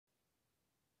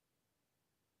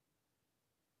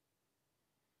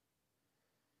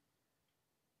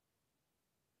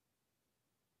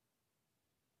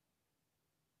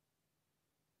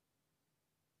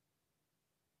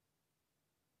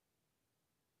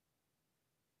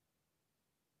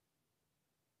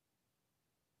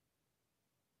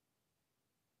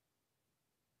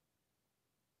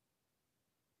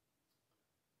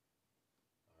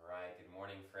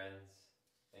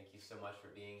so much for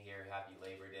being here. Happy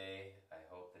Labor Day. I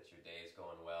hope that your day is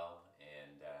going well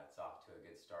and it's off to a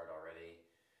good start already.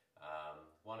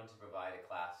 Wanted to provide a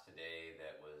class today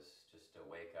that was just to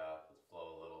wake up,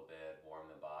 flow a little bit, warm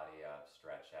the body up,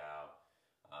 stretch out,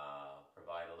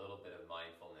 provide a little bit of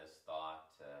mindfulness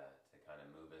thought to kind of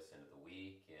move us into the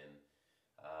week. And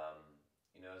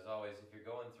as always, if you're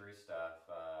going through stuff,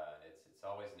 it's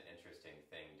always an interesting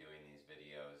thing doing these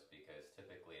videos, because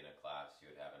typically in a class you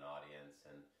would have an audience,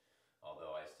 and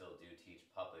although I still do teach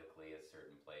publicly at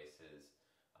certain places,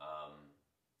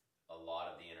 a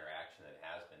lot of the interaction that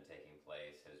has been taking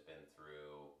place has been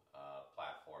through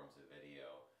platforms of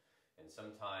video. And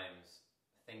sometimes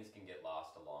things can get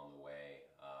lost along the way,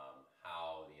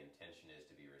 how the intention is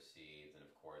to be received, and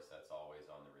of course that's always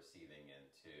on the receiving end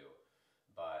too.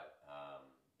 But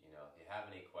if you have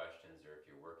any questions, or if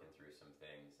you're working through some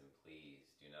things, then please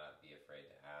do not be afraid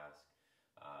to ask.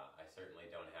 I certainly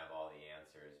don't have all the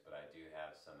answers, but I do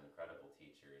have some incredible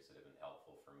teachers that have been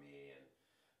helpful for me, and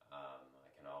I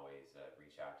can always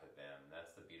reach out to them. And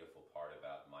that's the beautiful part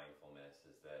about mindfulness,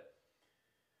 is that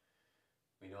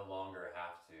we no longer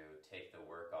have to take the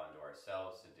work onto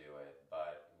ourselves to do it,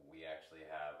 but we actually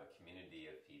have a community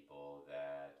of people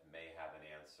that may have an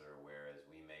answer, whereas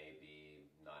we may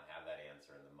not have that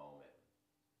answer in the moment.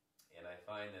 And I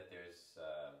find that there's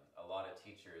a lot of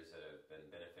teachers that have been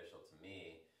beneficial to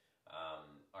me,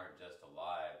 aren't just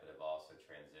alive, but have also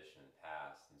transitioned and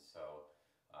passed. And so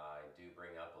I do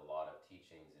bring up a lot of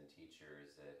teachings and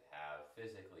teachers that have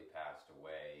physically passed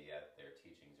away, yet their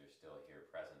teachings are still here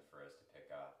present for us to pick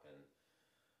up. And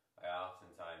I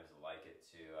oftentimes like it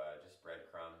to just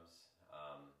breadcrumbs.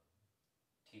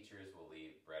 Teachers will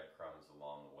leave breadcrumbs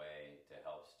along the way to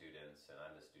help students, and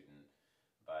I'm a student,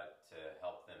 but to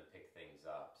help them pick things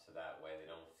up, so that way they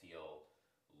don't feel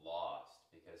lost.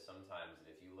 Because sometimes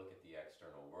if you look at the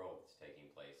external world that's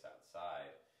taking place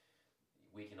outside,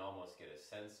 we can almost get a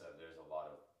sense of there's a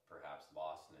lot of perhaps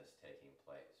lostness taking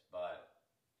place. But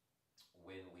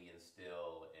when we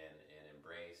instill and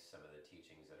embrace some of the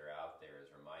teachings that are out there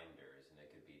as reminders, and it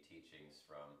could be teachings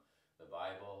from the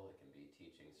Bible, it can be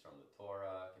teachings from the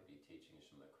Torah, it could be teachings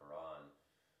from the Quran,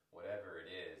 whatever it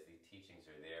is, the teachings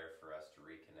are there for us to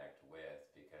reconnect with.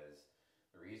 Because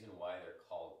the reason why they're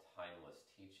called timeless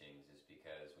teachings is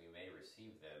because we may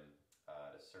receive them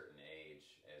at a certain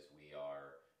age as we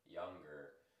are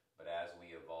younger, but as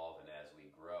we evolve and as we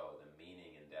grow, the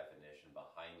meaning and definition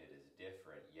behind it is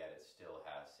different, yet it still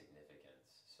has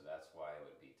significance. So that's why it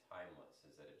would be timeless,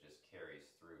 is that it just carries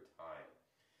through time.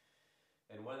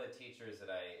 And one of the teachers that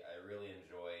I really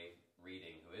enjoy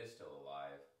reading, who is still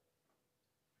alive,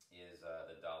 is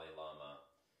the Dalai Lama.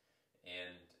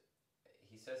 And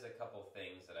he says a couple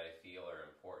things that I feel are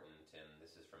important, and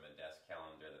this is from a desk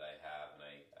calendar that I have, and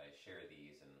I share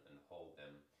these and hold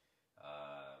them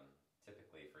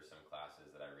typically for some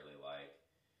classes that I really like.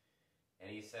 And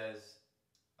he says,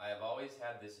 "I have always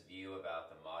had this view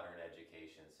about the modern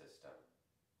education system.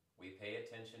 We pay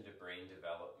attention to brain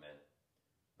development,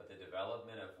 but the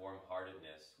development of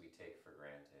warm-heartedness we take for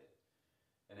granted."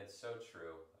 And it's so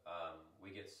true. We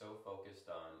get so focused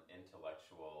on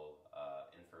intellectual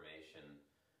information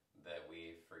that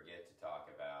we forget to talk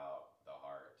about the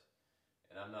heart.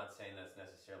 And I'm not saying that's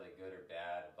necessarily good or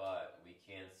bad, but we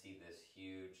can see this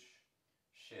huge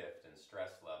shift in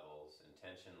stress levels and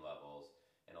tension levels,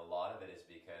 and a lot of it is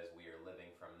because we are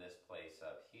living from this place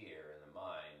up here in the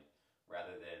mind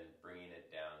rather than bringing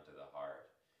it down to the heart.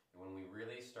 And when we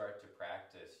really start to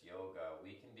practice yoga,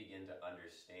 we can begin to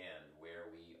understand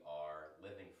where we are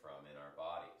living from in our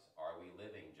bodies. Are we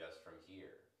living just from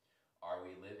here? Are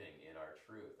we living in our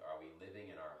truth? Are we living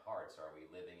in our hearts? Are we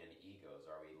living in egos?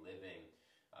 Are we living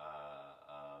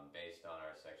based on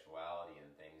our sexuality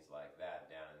and things like that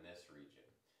down in this region?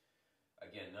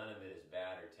 Again, none of it is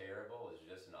bad or terrible. It's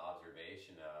just an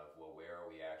observation of, well, where are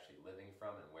we actually living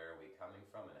from, and where are we coming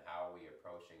from, and how are we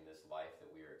approaching this life that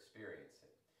we are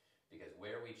experiencing? Because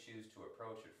where we choose to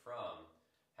approach it from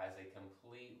has a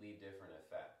completely different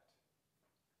effect.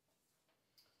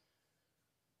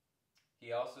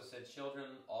 He also said,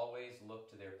 "Children always look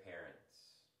to their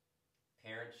parents.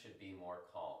 Parents should be more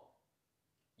calm.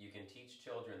 You can teach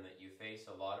children that you face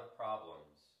a lot of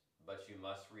problems, but you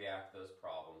must react to those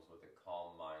problems with a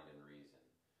calm mind and reason."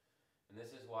 And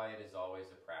this is why it is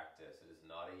always a practice. It is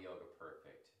not a yoga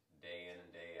perfect. Day in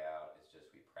and day out, it's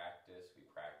just we practice, we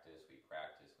practice, we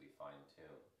practice, we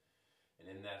fine-tune. And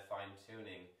in that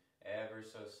fine-tuning, ever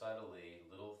so subtly,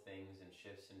 little things and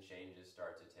shifts and changes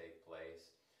start to take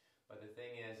place. But the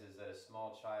thing is that a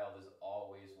small child is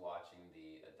always watching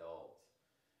the adult.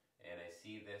 And I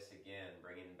see this again,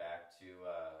 bringing back to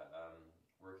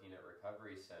working at recovery.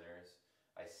 recovery centers,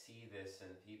 I see this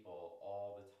in people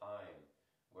all the time,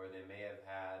 where they may have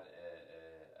had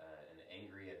an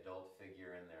angry adult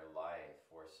figure in their life,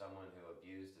 or someone who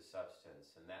abused a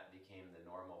substance, and that became the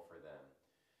normal for them.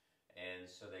 And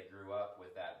so they grew up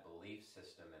with that belief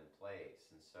system in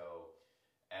place. And so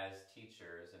as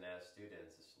teachers and as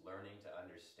students, it's learning to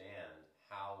understand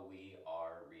how we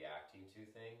are reacting to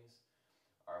things.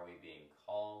 Are we being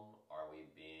calm? Are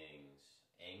we being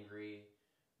angry?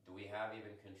 Do we have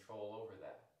even control over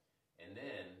that? And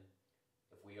then,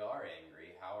 if we are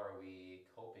angry, how are we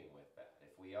coping with that?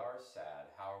 If we are sad,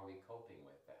 how are we coping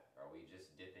with that? Are we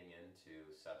just dipping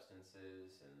into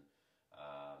substances and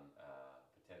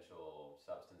potential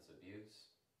substance abuse?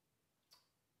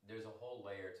 There's a whole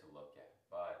layer to look at,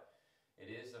 but it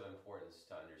is of importance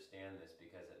to understand this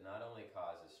because it not only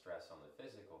causes stress on the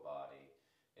physical body,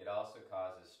 it also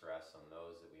causes stress on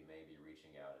those that we may be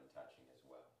reaching out and touching as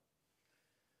well.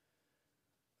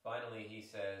 Finally, he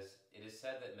says, "It is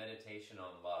said that meditation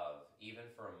on love, even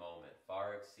for a moment,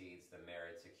 far exceeds the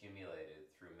merits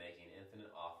accumulated through making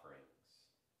infinite offerings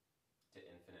to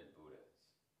infinite Buddhas."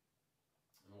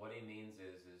 And what he means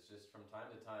is just from time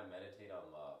to time meditate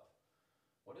on love.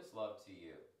 What is love to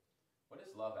you? What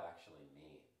does love actually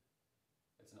mean?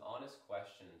 It's an honest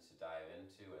question to dive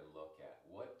into and look at.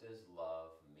 What does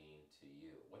love mean to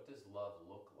you? What does love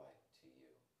look like to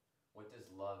you? What does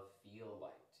love feel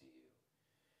like to you?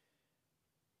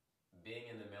 Being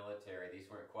in the military, these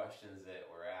weren't questions that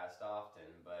were asked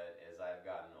often, but as I've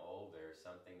gotten older,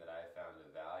 something that I found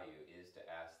of value is to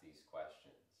ask these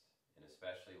questions. And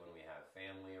especially when we have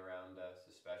family around us,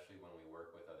 especially when we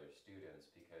work with other students,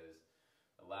 because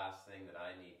the last thing that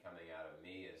I need coming out of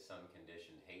me is some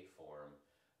conditioned hate form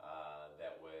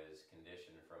that was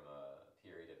conditioned from a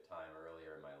period of time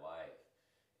earlier in my life.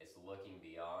 It's looking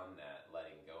beyond that,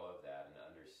 letting go of that, and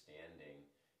understanding,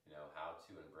 how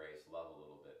to embrace love a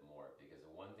little bit more. Because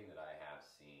the one thing that I have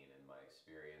seen in my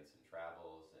experience and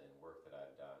travels and work that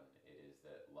I've done, it is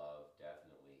that love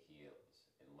definitely heals.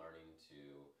 And learning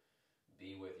to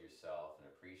be with yourself and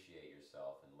appreciate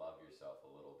yourself and love yourself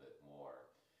a little bit more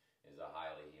is a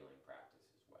highly healing practice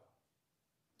as well.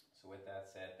 So with that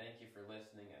said, thank you for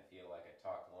listening. I feel like I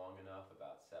talked long enough,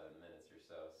 about 7 minutes or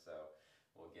so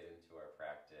we'll get into our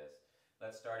practice.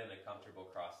 Let's start in a comfortable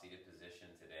cross-seated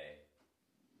position today.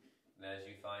 And as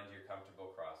you find your comfortable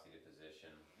cross-seated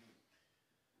position,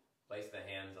 place the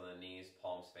hands on the knees,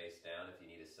 palms face down. If you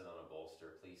need to sit on a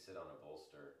bolster, please sit on a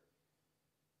bolster.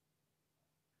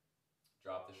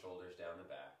 Drop the shoulders down the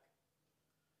back.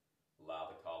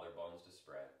 Allow the collarbones to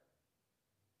spread.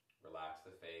 Relax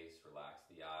the face, relax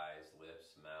the eyes,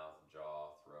 lips, mouth,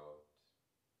 jaw, throat.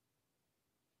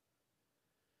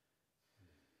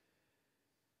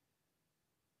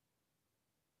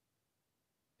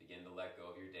 Begin to let go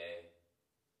of your day.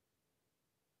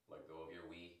 Let go of your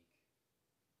week.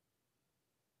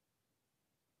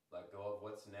 Let go of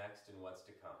what's next and what's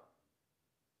to come.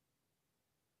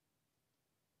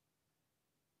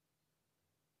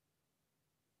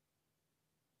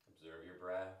 Observe your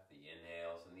breath, the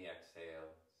inhales and the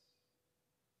exhales.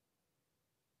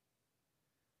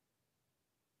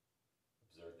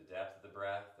 Observe the depth of the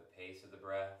breath, the pace of the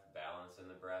breath, balance in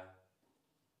the breath.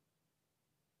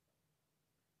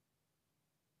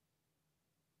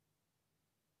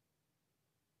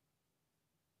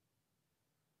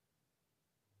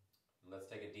 And let's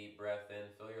take a deep breath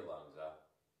in, fill your lungs up.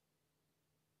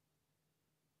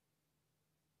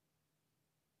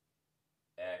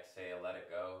 Exhale, let it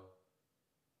go.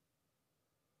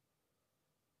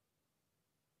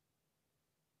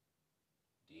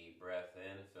 Deep breath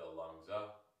in, fill lungs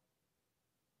up.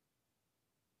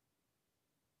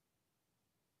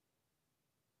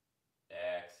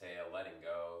 Exhale, letting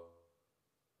go.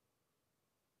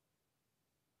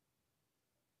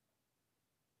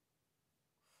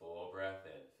 Full breath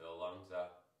in, fill lungs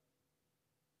up.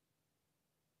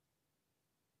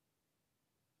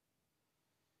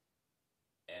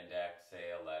 And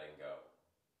exhale, letting go.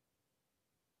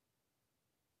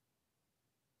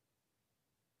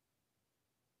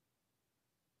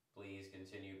 Please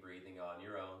continue breathing on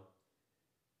your own.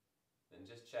 Then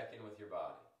just check in with your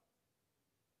body.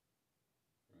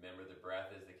 Remember, the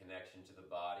breath is the connection to the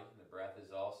body, and the breath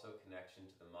is also connection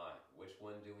to the mind. Which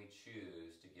one do we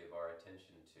choose to give our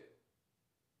attention to?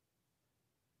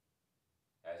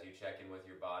 As you check in with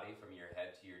your body from your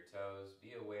head to your toes,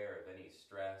 be aware of any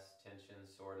stress, tension,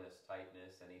 soreness,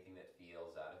 tightness, anything that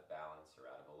feels out of balance or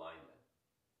out of alignment.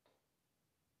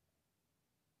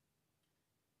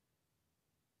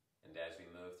 And as we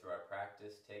move through our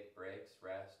practice, take breaks,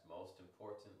 rest, most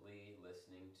importantly,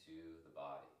 listening to the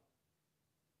body.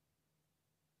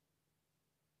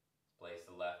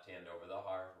 left hand over the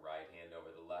heart, right hand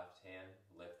over the left hand.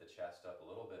 Lift the chest up a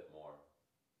little bit more.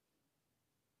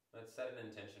 Let's set an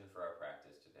intention for our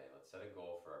practice today. Let's set a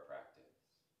goal for our practice.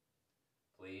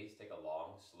 Please take a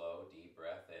long, slow, deep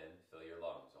breath in. Fill your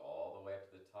lungs all the way up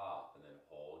to the top, and then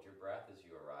hold your breath as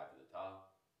you arrive at the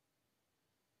top.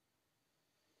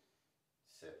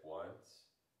 Sip once,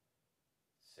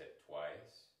 sip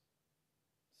twice,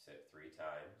 sip 3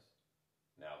 times.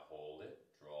 Now hold it,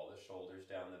 draw the shoulders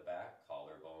down the back,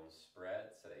 collarbones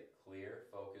spread, set a clear,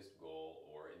 focused goal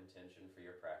or intention for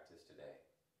your practice today.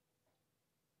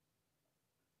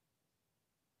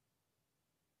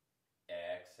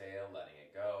 Exhale, letting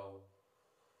it go.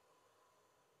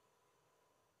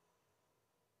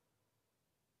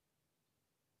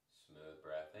 Smooth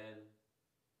breath in.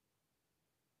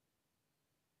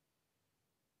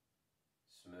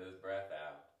 Smooth breath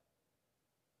out.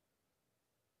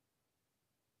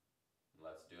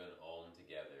 Let's do an Om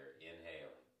together.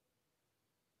 Inhaling.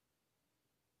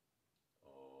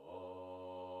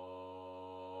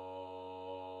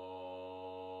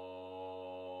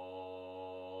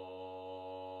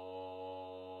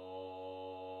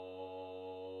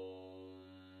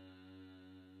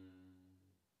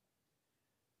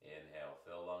 Inhale,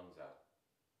 fill lungs up.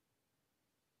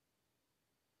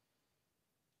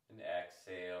 And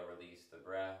exhale, release the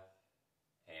breath.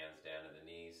 Hands down to the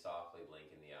knees, softly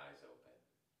blinking the eyes open.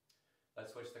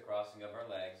 Let's switch the crossing of our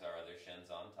legs, our other shin's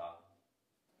on top.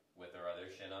 With our other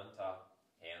shin on top,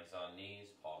 hands on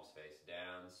knees, palms face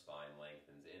down, spine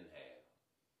lengthens. Inhale.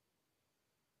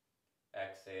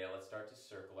 Exhale, let's start to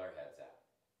circle our heads out.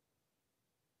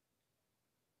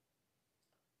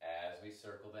 As we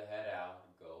circle the head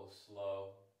out, go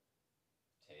slow.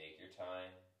 Take your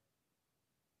time.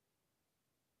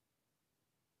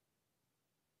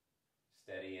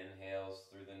 Steady inhales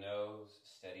through the nose,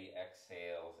 steady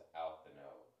exhales out the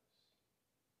nose.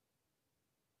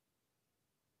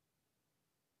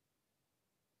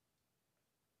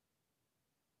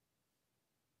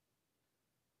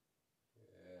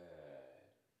 Good.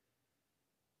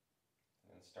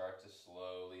 And start to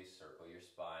slowly circle your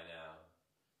spine out.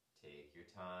 Take your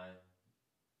time,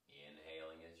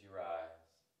 inhaling as you rise,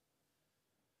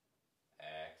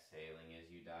 exhaling as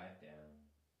you dive down.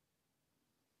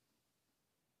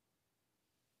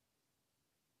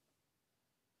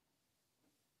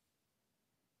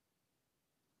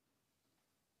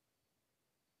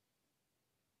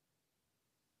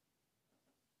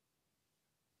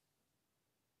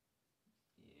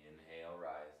 Inhale,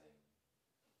 rising.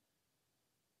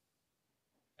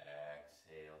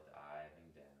 Exhale,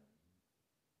 diving down.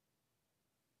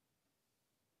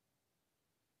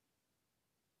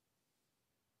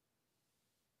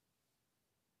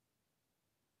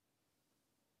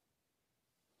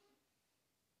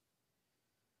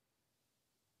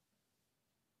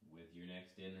 With your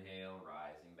next inhale,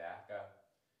 rising back up.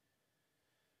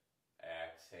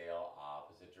 Exhale,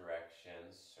 opposite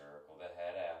direction, circle the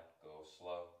head out, go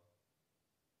slow.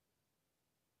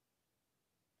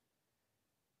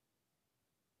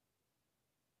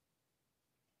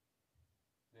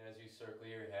 And as you circle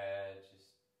your head,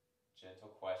 just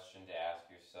gentle question to ask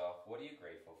yourself, what are you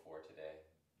grateful for today?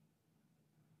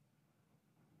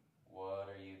 What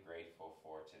are you grateful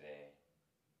for today?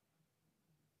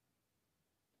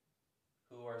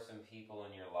 Who are some people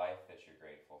in your life that you're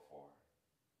grateful for?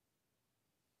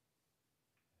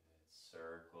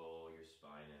 Circle your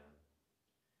spine out.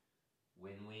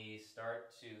 When we start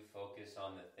to focus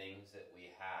on the things that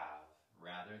we have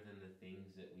rather than the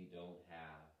things that we don't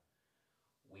have,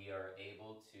 we are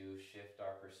able to shift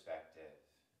our perspective.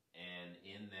 And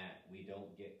in that, we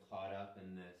don't get caught up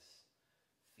in this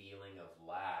feeling of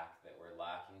lack, that we're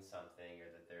lacking something or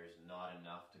that there's not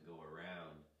enough to go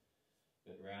around.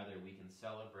 But rather, we can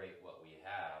celebrate what we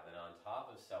have, and on top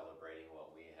of celebrating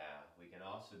what we have, we can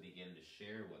also begin to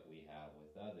share what we have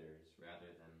with others,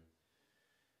 rather than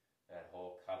that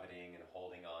whole coveting and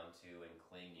holding on to and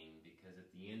clinging. Because at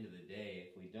the end of the day,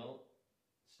 if we don't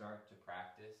start to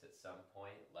practice at some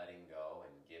point letting go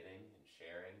and giving and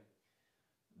sharing,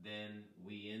 then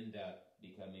we end up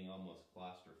becoming almost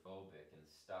claustrophobic and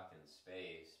stuck in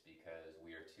space because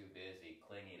we are too busy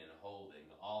clinging and holding,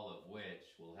 all of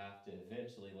which we'll have to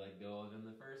eventually let go of in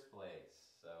the first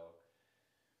place. So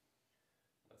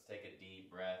let's take a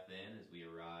deep breath in as we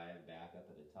arrive back up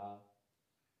at the top.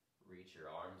 Reach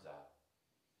your arms up.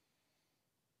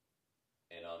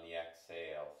 And on the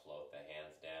exhale, float the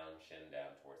hands down, chin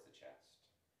down towards the chest.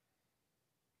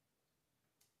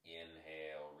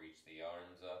 Inhale, reach the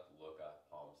arms up, look up,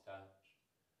 palms touch.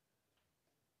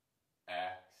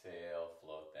 Exhale,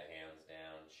 float the hands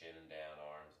down, chin down,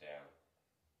 arms down.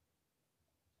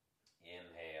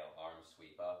 Inhale.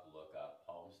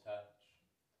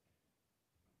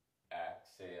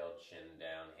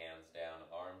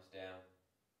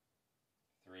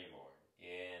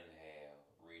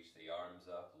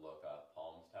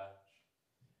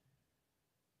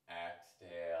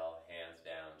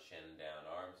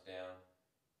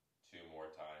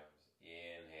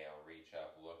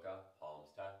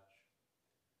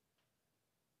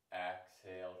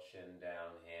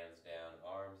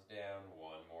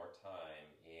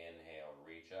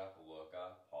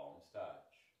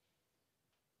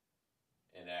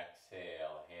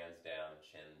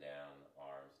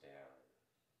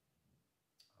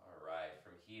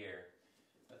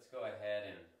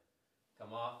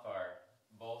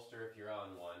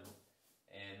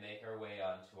 make our way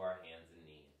onto our hands and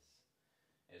knees.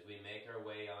 As we make our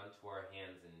way onto our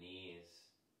hands and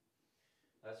knees,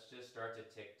 let's just start to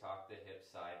tick-tock the hips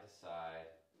side to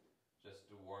side, just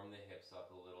to warm the hips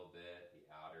up a little bit, the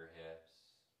outer hips.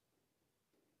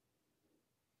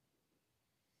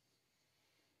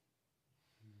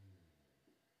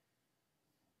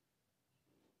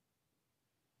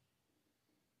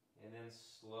 And then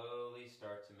slowly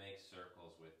start to make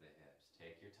circles with the hips.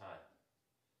 Take your time.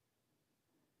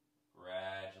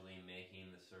 Gradually making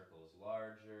the circles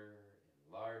larger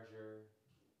and larger.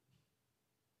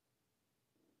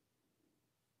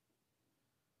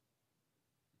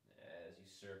 As you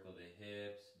circle the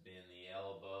hips, bend the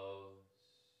elbows.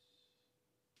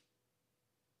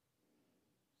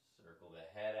 Circle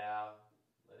the head out.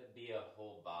 Let it be a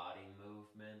whole body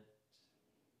movement.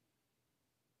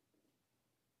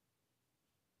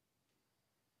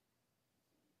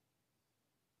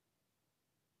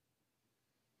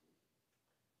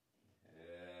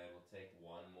 Take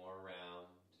one more round.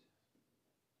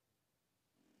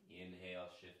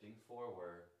 Inhale, shifting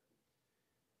forward.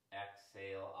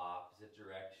 Exhale, opposite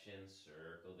direction.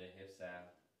 Circle the hips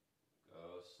out.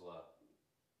 Go slow.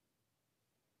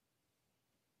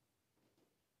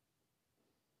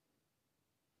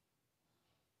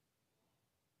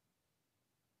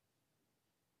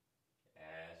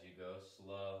 As you go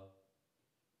slow,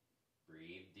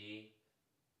 breathe deep.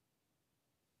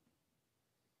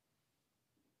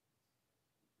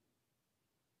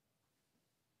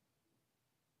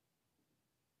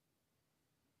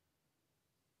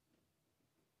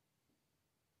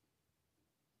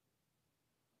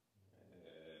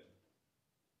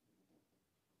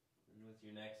 With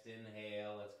your next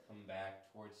inhale, let's come back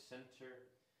towards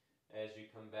center. As you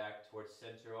come back towards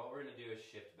center, all we're going to do is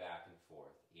shift back and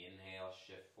forth. Inhale,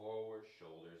 shift forward,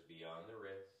 shoulders beyond the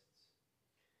wrists.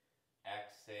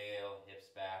 Exhale,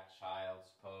 hips back,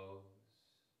 child's pose.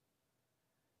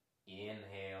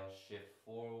 Inhale, shift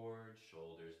forward,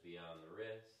 shoulders beyond the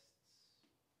wrists.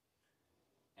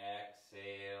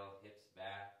 Exhale, hips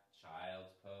back,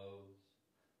 child's pose.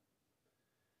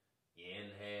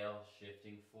 Inhale,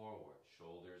 shifting forward,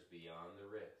 shoulders beyond the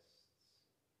wrists.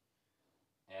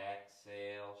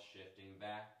 Exhale, shifting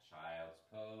back, child's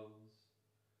pose.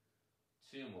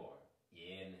 Two more.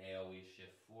 Inhale, we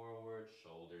shift forward,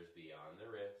 shoulders beyond the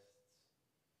wrists.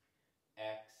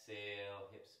 Exhale,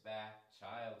 hips back,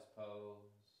 child's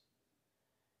pose.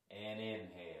 And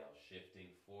inhale,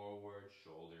 shifting forward,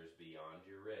 shoulders beyond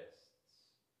your wrists.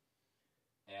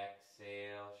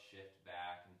 Exhale, shift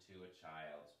back into a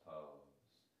child's pose.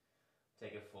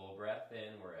 Take a full breath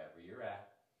in wherever you're at.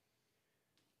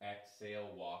 Exhale,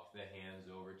 walk the hands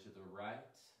over to the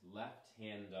right. Left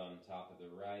hand on top of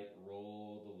the right.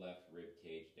 Roll the left rib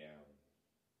cage down.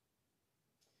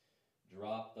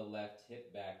 Drop the left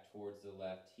hip back towards the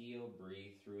left heel.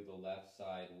 Breathe through the left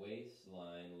side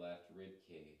waistline, left rib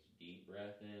cage. Deep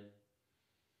breath in.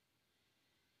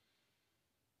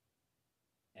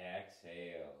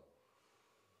 Exhale.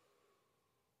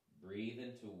 Breathe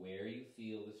into where you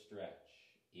feel the stretch.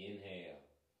 Inhale.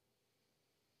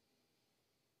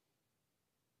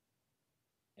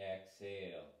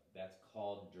 Exhale. That's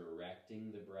called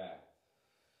directing the breath.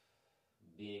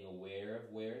 Being aware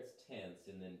of where it's tense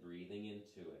and then breathing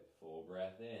into it. Full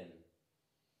breath in.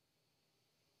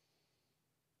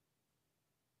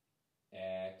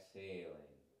 Exhaling.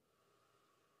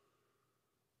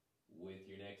 With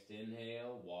your next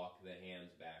inhale, walk the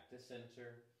hands back to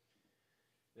center.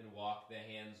 Then walk the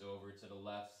hands over to the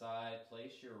left side.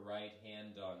 Place your right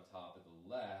hand on top of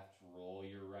the left. Roll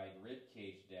your right rib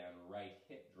cage down. Right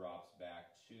hip drops back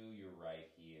to your right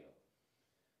heel.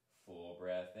 Full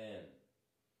breath in.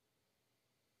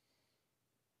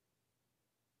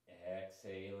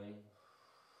 Exhaling.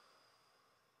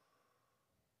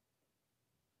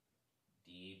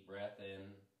 Deep breath in.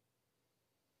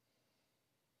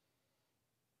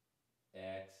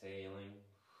 Exhaling.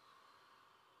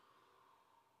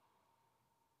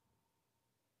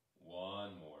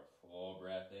 One more. Full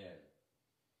breath in.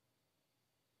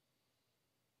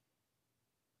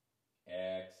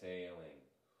 Exhaling.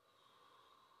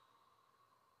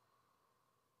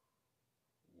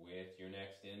 With your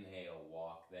next inhale,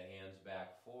 walk the hands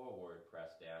back forward,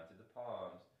 press down to the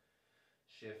palms,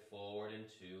 shift forward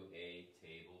into a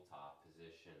tabletop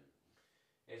position.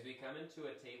 As we come into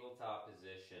a tabletop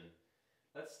position,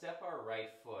 let's step our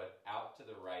right foot out to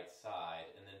the right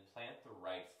side and then plant the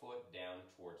right foot down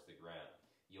towards the ground.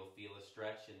 You'll feel a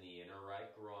stretch in the inner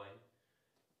right groin.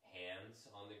 Hands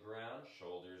on the ground,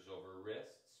 shoulders over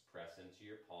wrists, press into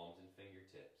your palms and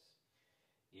fingertips.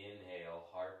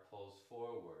 Inhale, heart pulls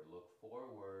forward, look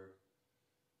forward.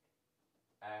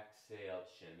 Exhale. Exhale,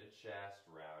 chin to chest,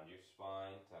 round your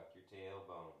spine, tuck your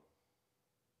tailbone.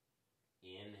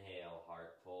 Inhale,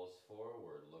 heart pulls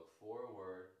forward, look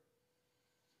forward.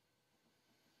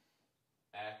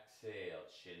 Exhale,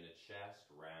 chin to chest,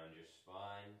 round your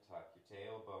spine, tuck your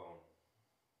tailbone.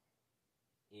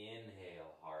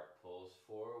 Inhale, heart pulls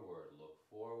forward, look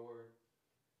forward.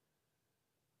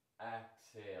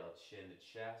 Exhale, chin to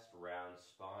chest, round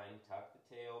spine, tuck the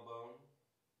tailbone.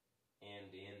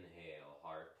 And inhale,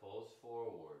 heart pulls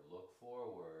forward, look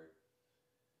forward.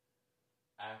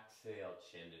 Exhale,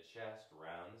 chin to chest,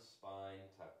 round the spine,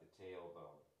 tuck the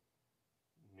tailbone.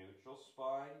 Neutral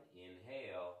spine,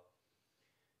 inhale.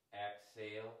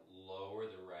 Exhale, lower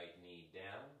the right knee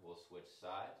down. We'll switch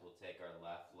sides. We'll take our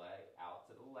left leg out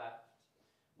to the left.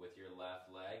 With your left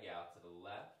leg out to the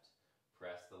left,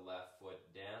 press the left foot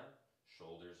down,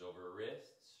 shoulders over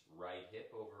wrists, right hip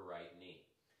over right knee.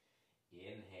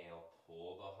 Inhale,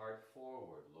 pull the heart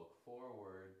forward, look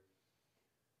forward.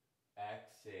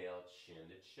 Exhale, chin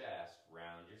to chest,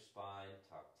 round your spine,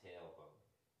 tuck tailbone.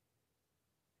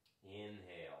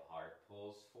 Inhale, heart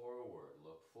pulls forward,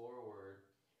 look forward.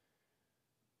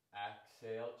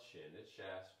 Exhale, chin to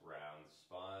chest, round the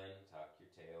spine, tuck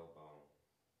your tailbone.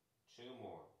 2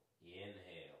 more.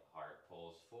 Inhale, heart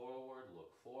pulls forward,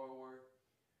 look forward.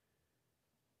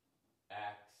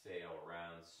 Exhale,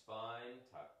 round spine,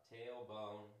 tuck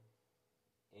tailbone.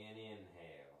 And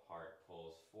inhale, heart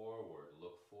pulls forward,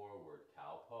 look forward,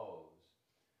 cow pose.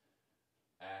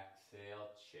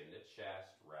 Exhale, chin to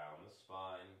chest, round the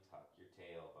spine, tuck your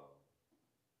tailbone.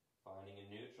 Finding a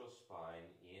neutral spine,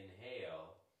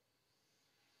 inhale.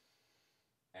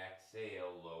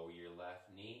 Exhale, lower your left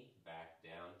knee back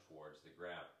down towards the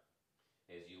ground.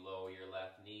 As you lower your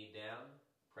left knee down,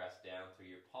 press down through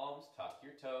your palms, tuck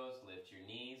your toes, lift your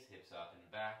knees, hips up and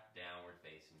back, downward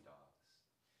facing dogs.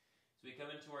 So we come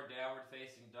into our downward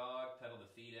facing dog, pedal the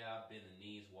feet out, bend the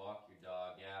knees, walk your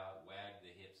dog out, wag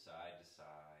the hips side to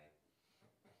side.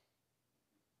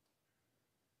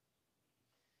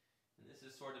 And this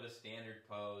is sort of a standard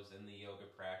pose in the yoga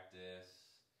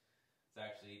practice. It's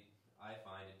actually, I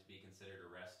find it to be considered a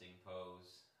resting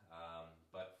pose,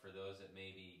 but for those that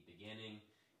may be beginning,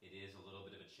 it is a little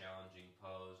bit of a challenging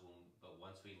pose, but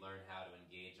once we learn how to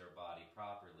engage our body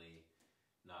properly,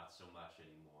 not so much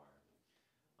anymore.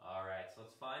 Alright, so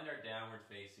let's find our downward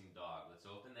facing dog. Let's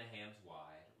open the hands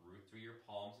wide, root through your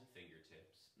palms and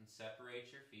fingertips, and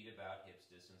separate your feet about hips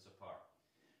distance apart.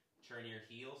 Turn your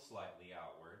heels slightly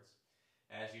outwards.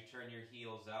 As you turn your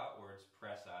heels outwards,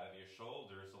 press out of your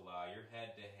shoulders, allow your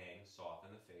head to hang,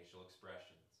 soften the facial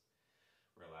expressions.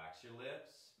 Relax your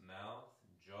lips, mouth,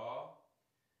 jaw.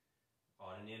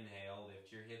 On an inhale, lift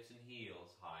your hips and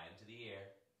heels high into the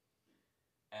air.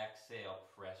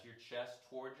 Exhale, press your chest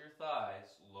towards your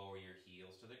thighs, lower your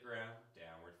heels to the ground,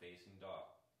 downward facing dog.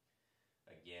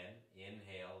 Again,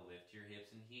 inhale, lift your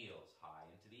hips and heels high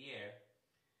into the air.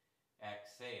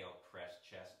 Exhale, press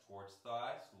chest towards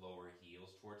thighs, lower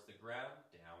heels towards the ground,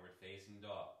 downward facing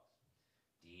dogs.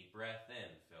 Deep breath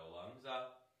in, fill lungs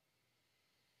up.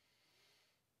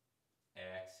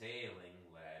 Exhaling,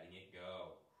 letting it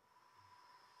go.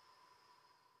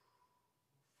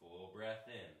 Full breath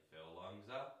in, fill lungs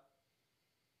up.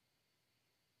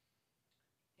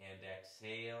 And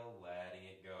exhale, letting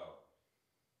it go.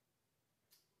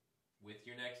 With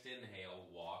your next inhale,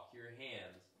 walk your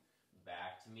hands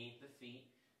back to meet the feet.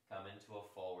 Come into a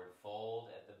forward fold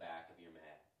at the back of your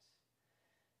mat.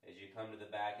 As you come to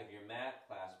the back of your mat,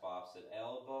 clasp opposite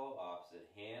elbow, opposite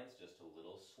hands, just a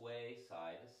little sway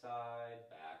side to side,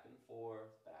 back and forth,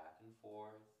 back and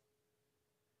forth.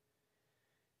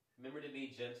 Remember to be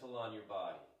gentle on your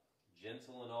body,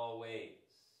 gentle in all ways.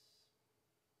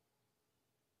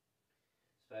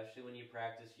 Especially when you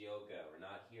practice yoga. We're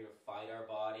not here to fight our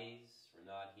bodies. We're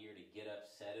not here to get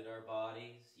upset at our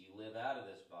bodies. You live out of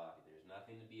this body. There's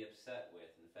nothing to be upset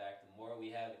with. In fact, the more we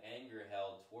have anger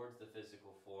held towards the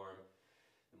physical form,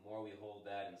 the more we hold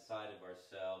that inside of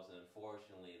ourselves, and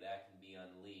unfortunately that can be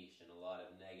unleashed in a lot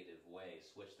of negative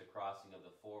ways. Switch the crossing of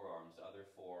the forearms, other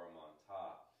forearm on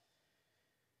top.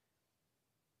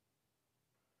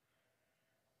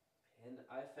 And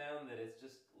I found that it's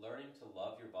just learning to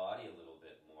love your body a little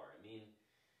bit more. I mean,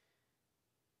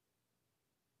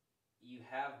 you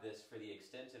have this for the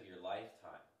extent of your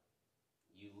lifetime.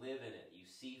 You live in it, you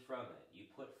see from it, you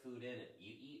put food in it, you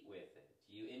eat with it,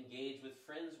 you engage with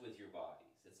friends with your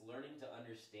bodies. It's learning to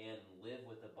understand and live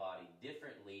with the body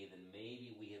differently than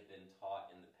maybe we have been taught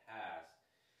in the past.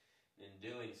 In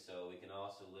doing so, we can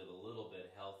also live a little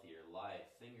bit healthier life,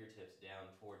 fingertips down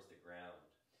towards the ground.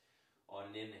 On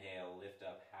an inhale, lift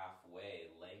up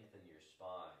halfway, lengthen your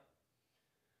spine.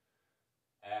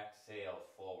 Exhale.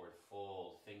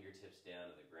 fingertips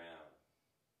down to the ground.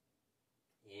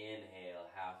 Inhale,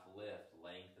 half lift,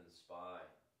 lengthen spine.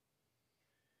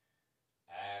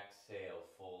 Exhale,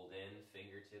 fold in,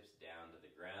 fingertips down to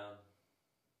the ground.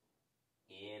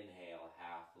 Inhale,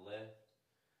 half lift.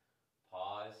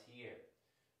 Pause here.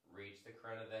 Reach the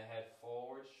crown of the head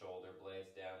forward, shoulder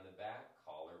blades down the back,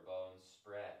 collarbones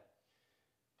spread.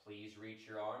 Please reach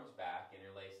your arms back,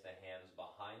 interlace the hands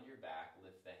behind your back,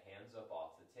 lift the hands up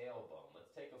off the tailbone.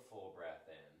 Let's take a full breath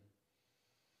in.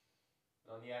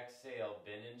 On the exhale,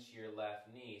 bend into your left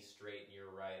knee, straighten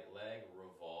your right leg,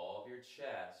 revolve your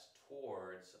chest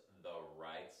towards the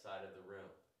right side of the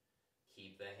room.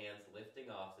 Keep the hands lifting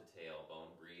off the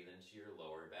tailbone, breathe into your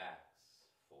lower backs.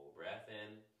 Full breath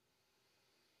in.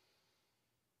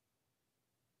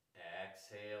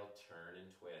 Exhale, turn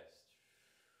and twist.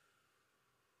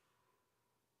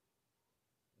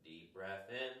 Deep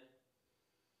breath in.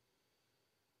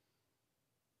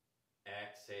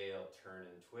 Exhale, turn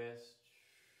and twist.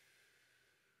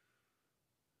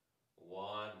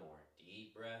 One more.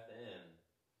 Deep breath in.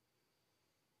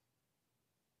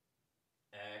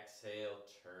 Exhale,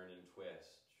 turn and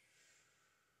twist.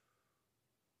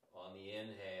 On the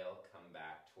inhale, come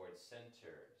back towards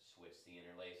center. Switch the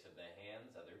interlace of the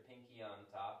hands, other pinky on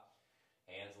top.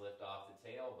 Hands lift off the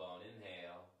tailbone.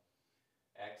 Inhale.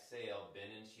 Exhale,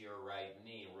 bend into your right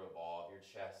knee. Revolve your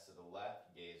chest to the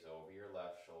left. Gaze over your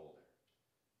left shoulder.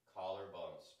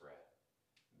 Collarbone spread.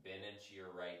 Bend into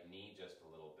your right knee just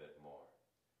a little bit more.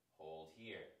 Hold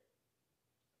here.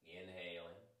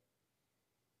 Inhaling.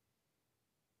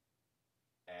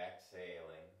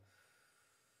 Exhaling.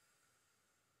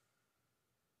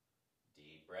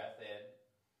 Deep breath in.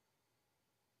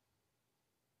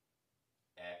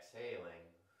 Exhaling.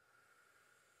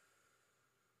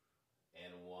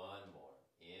 And one more.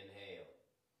 Inhaling.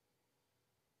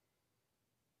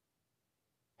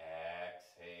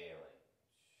 Exhaling.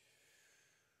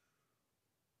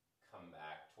 Come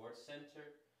back towards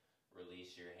center.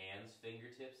 Release your hands,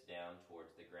 fingertips down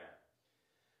towards the ground.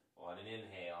 On an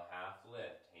inhale, half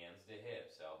lift, hands to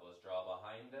hips, elbows draw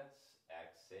behind us.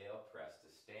 Exhale, press to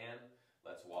stand.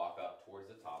 Let's walk up towards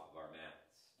the top of our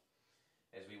mats.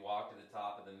 As we walk to the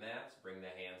top of the mats, bring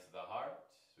the hands to the heart.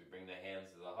 As we bring the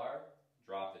hands to the heart,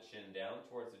 drop the chin down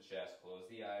towards the chest. Close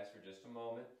the eyes for just a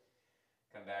moment.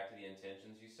 Come back to the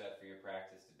intentions you set for your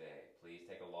practice today. Please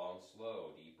take a long,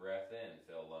 slow, deep breath in.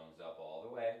 Fill lungs up all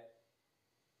the way.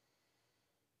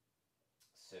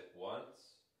 Sit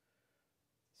once.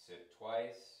 Sit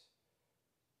twice.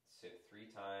 Sit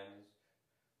 3 times.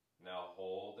 Now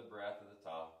hold the breath at the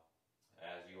top.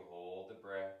 As you hold the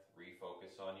breath,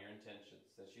 refocus on your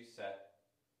intentions that you set.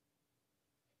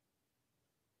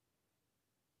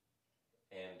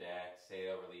 And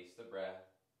exhale, release the breath.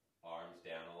 Arms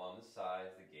down along the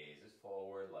sides, the gaze is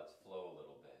forward. Let's flow a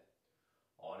little bit.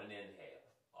 On an inhale,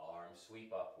 arms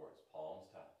sweep upwards, palms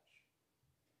touch.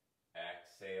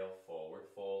 Exhale, forward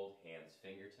fold, hands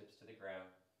fingertips to the ground.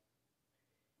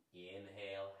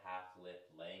 Inhale, half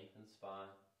lift, lengthen spine.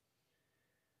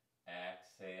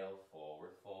 Exhale,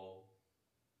 forward fold.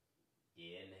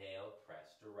 Inhale,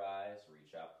 press to rise,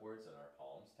 reach upwards and our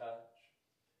palms touch.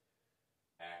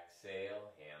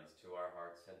 Exhale, hands to our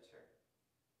heart center.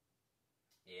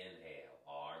 Inhale,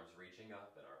 arms reaching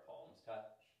up and our palms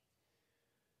touch.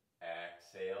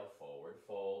 Exhale, forward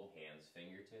fold, hands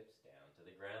fingertips down to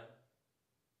the ground.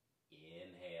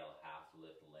 Inhale, half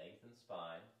lift, lengthen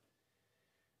spine.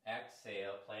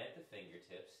 Exhale, plant the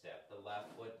fingertips, step the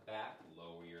left foot back,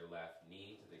 lower your left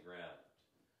knee to the ground.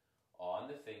 On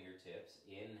the fingertips,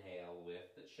 inhale,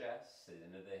 lift the chest, sit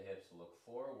into the hips, look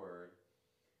forward.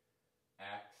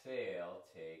 Exhale,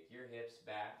 take your hips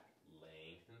back,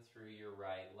 lengthen through your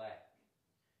right leg.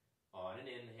 On an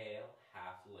inhale,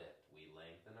 half lift, we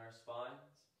lengthen our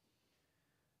spines.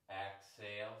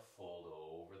 Exhale, fold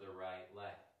over the right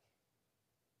leg.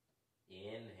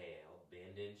 Inhale,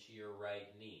 bend into your right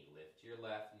knee, lift your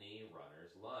left knee,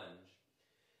 runner's lunge.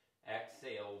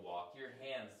 Exhale, walk your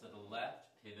hands to the left,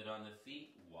 pivot on the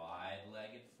feet,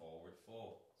 wide-legged forward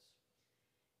folds.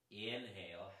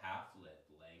 Inhale, half lift,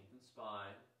 lengthen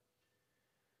spine.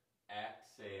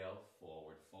 Exhale,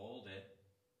 forward fold it.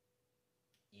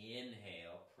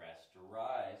 Inhale, press to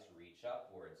rise, reach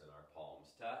upwards and our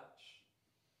palms touch.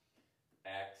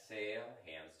 Exhale,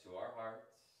 hands to our hearts.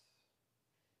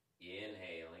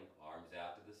 Inhaling, arms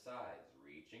out to the sides,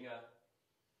 reaching up.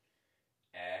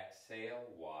 Exhale,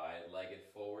 wide-legged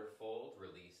forward fold.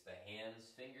 Release the hands,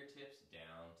 fingertips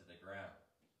down to the ground.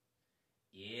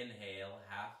 Inhale,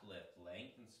 half lift,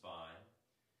 lengthen spine.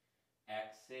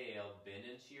 Exhale, bend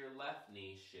into your left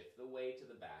knee, shift the weight to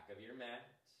the back of your mat.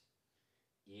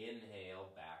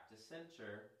 Inhale, back to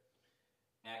center.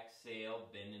 Exhale,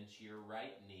 bend into your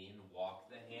right knee and walk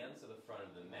the hands to the front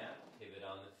of the mat, pivot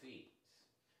on the feet.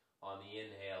 On the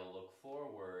inhale, look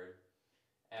forward.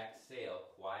 Exhale,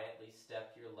 quietly step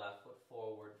your left foot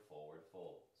forward, forward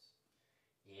folds.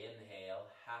 Inhale,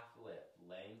 half lift,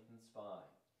 lengthen spine.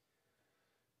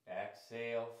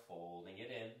 Exhale, folding it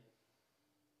in.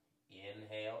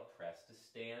 Inhale, press to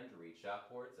stand, reach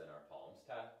upwards and our palms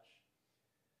touch.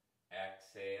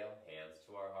 Exhale, hands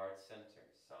to our heart center,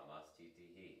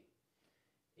 Samastitihi.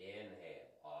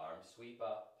 Inhale, arms sweep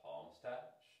up, palms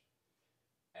touch.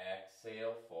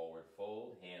 Exhale, forward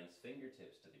fold, hands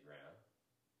fingertips to the ground.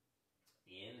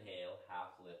 Inhale, half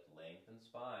lift, lengthen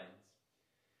spines.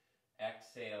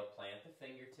 Exhale, plant the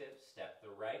fingertips, step the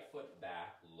right foot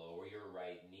back, lower your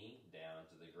right knee down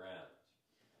to the ground.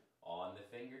 On the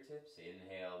fingertips,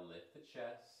 inhale, lift the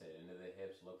chest, sit into the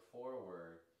hips, look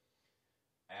forward.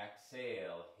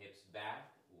 Exhale, hips back,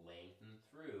 lengthen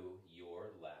through your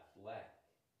left leg.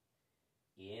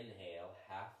 Inhale,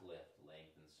 half lift,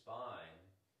 lengthen spine.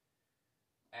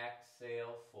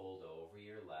 Exhale, fold over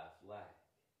your left leg.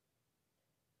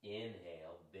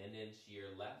 Inhale, bend into your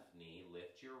left knee,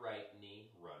 lift your right knee,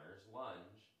 runner's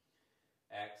lunge.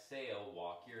 Exhale,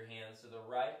 walk your hands to the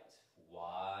right,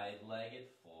 wide-legged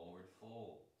forward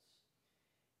folds.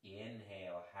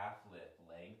 Inhale, half lift,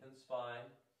 lengthen spine.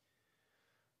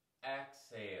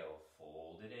 Exhale,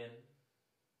 fold it in.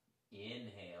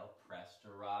 Inhale, press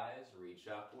to rise, reach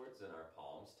upwards and our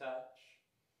palms touch.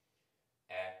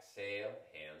 Exhale,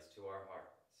 hands to our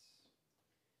hearts.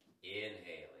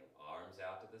 Inhaling, arms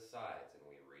out to the sides and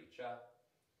we reach up.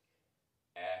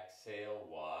 Exhale,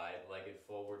 wide-legged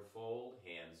forward fold,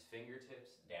 hands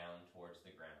fingertips down towards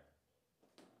the ground.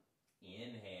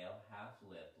 Inhale, half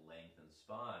lift, lengthen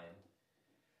spine.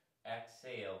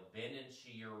 Exhale, bend into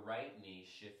your right knee,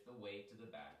 shift the weight to the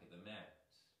back of the mat.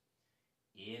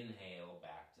 Inhale,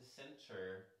 back to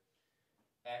center.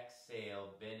 Exhale,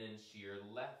 bend into your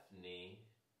left knee.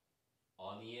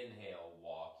 On the inhale,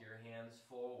 walk your hands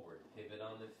forward, pivot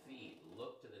on the feet,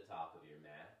 look to the top of your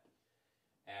mat.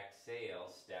 Exhale,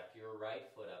 step your right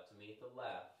foot up to meet the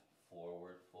left,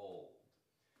 forward fold.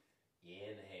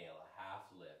 Inhale, half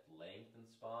lift, lengthen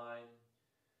spine.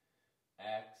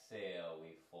 Exhale,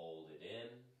 we fold it in.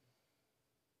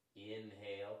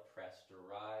 Inhale, press to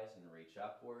rise and reach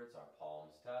upwards, our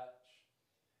palms touch.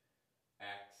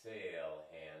 Exhale,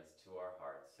 hands to our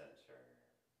heart center.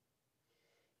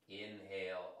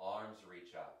 Inhale, arms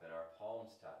reach up and our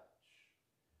palms touch.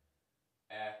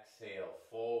 Exhale,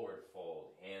 forward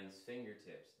fold, hands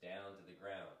fingertips down to the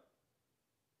ground.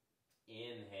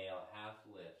 Inhale, half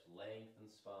lift, lengthen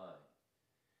spine.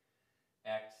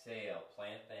 Exhale,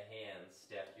 plant the hands,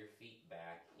 step your feet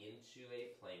back into a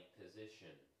plank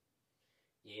position.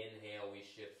 Inhale, we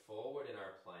shift forward in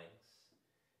our planks.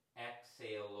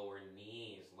 Exhale, lower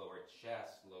knees, lower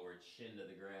chest, lower chin to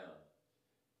the ground.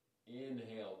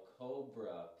 Inhale,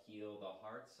 cobra, peel the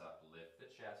hearts up, lift the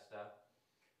chest up.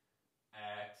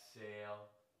 Exhale,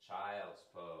 child's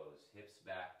pose, hips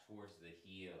back towards the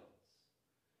heels.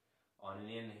 On an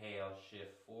inhale,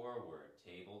 shift forward,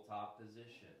 tabletop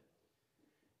position.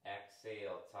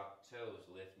 Exhale, tuck toes,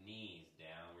 lift knees,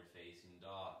 downward facing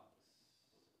dogs.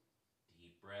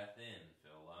 Deep breath in,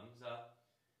 fill lungs up.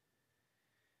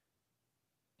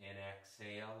 And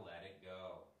exhale, let it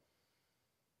go.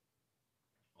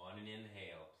 On an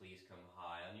inhale, please come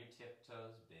high on your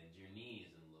tiptoes, bend your knees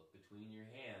and look between your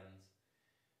hands.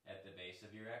 At the base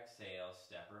of your exhale,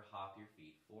 step or hop your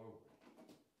feet forward.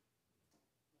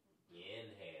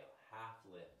 Inhale, half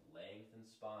lift, lengthen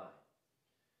spine.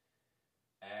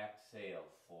 Exhale,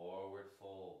 forward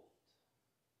fold.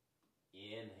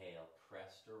 Inhale,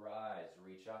 press to rise,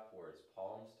 reach upwards,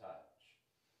 palms touch.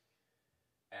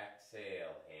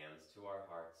 Exhale, hands to our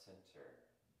heart center.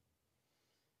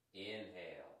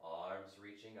 Inhale, arms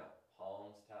reaching up,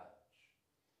 palms touch.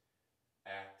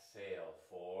 Exhale,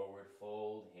 forward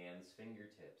fold, hands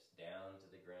fingertips down to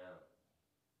the ground.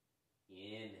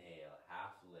 Inhale,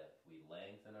 half lift, we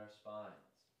lengthen our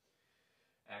spines.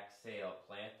 Exhale,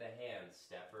 plant the hands,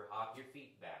 step or hop your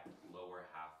feet back, lower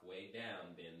halfway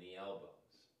down, bend the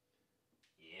elbows.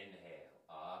 Inhale,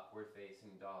 upward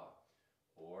facing dog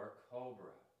or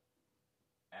cobra.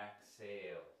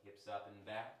 Exhale, hips up and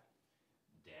back,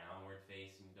 downward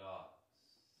facing dogs.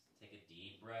 Take a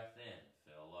deep breath in,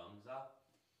 fill lungs up.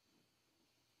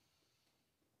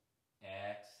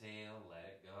 Exhale, let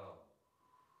it go.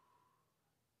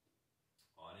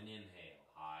 On an inhale,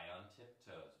 high on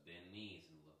tiptoes, bend knees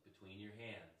and look between your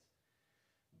hands.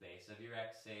 Base of your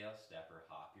exhale, step or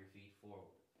hop your feet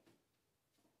forward.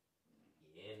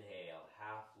 Inhale,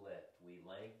 half lift, we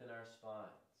lengthen our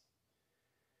spines.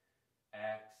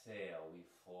 Exhale, Exhale, we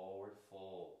forward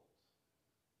fold.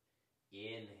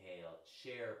 Inhale,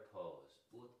 chair pose,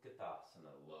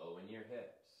 Utkatasana, low in your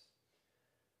hips.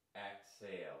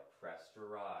 Exhale, press to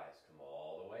rise, come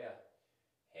all the way up.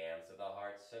 Hands to the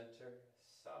heart center,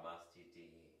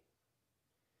 Samastiti.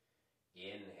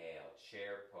 Inhale,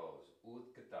 chair pose,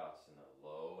 Utkatasana,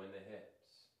 low in the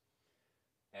hips.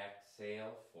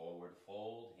 Exhale, forward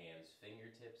fold, hands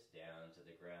fingertips down to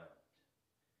the ground.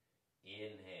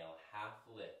 Inhale, half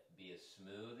lift, be as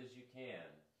smooth as you can.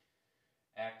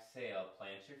 Exhale,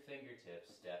 plant your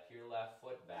fingertips, step your left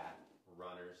foot back,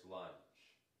 runner's lunge.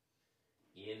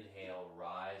 Inhale,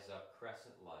 rise up,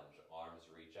 crescent lunge, arms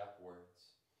reach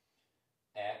upwards.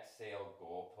 Exhale,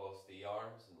 goalpost the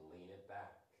arms and lean it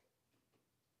back.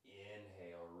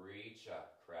 Inhale, reach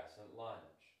up, crescent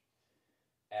lunge.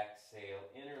 Exhale,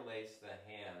 interlace the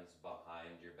hands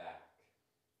behind your back.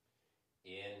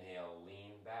 Inhale,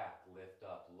 lean back, lift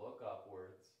up, look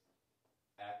upwards.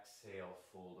 Exhale,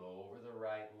 fold over the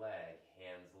right leg,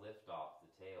 hands lift off the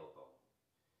tailbone.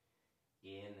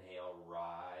 Inhale,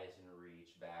 rise and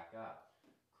reach back up,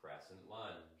 crescent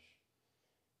lunge.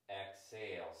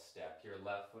 Exhale, step your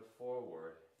left foot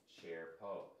forward, chair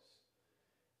pose.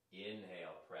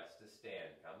 Inhale, press to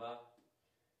stand, come up.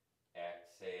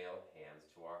 Exhale, hands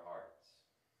to our hearts.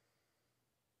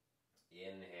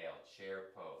 Inhale,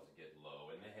 chair pose, get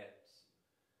low in the hips.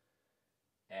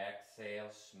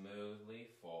 Exhale, smoothly,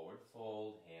 forward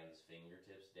fold, hands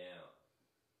fingertips down.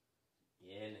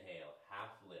 Inhale,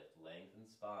 half lift, lengthen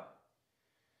spine.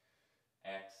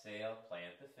 Exhale,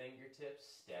 plant the fingertips,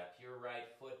 step your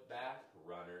right foot back,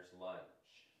 runner's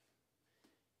lunge.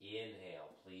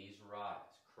 Inhale, please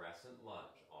rise, crescent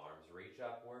lunge, arms reach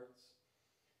upwards.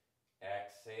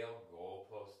 Exhale,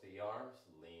 goalpost the arms,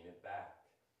 lean it back.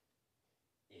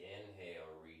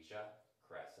 Inhale, reach up,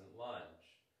 crescent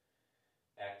lunge.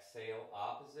 Exhale,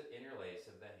 opposite interlace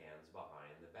of the hands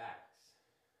behind the backs.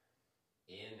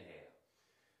 Inhale,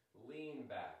 lean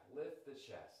back, lift the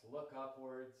chest, look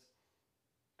upwards.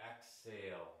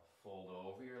 Exhale, fold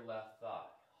over your left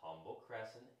thigh, humble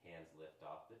crescent, hands lift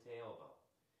off the tailbone.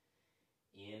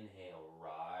 Inhale,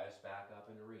 rise back up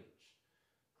and reach,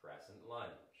 crescent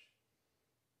lunge.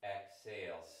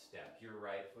 Exhale, step your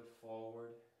right foot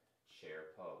forward,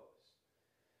 chair pose.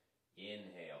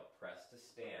 Inhale, press to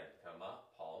stand, come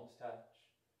up, palms touch.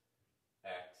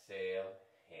 Exhale,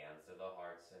 hands to the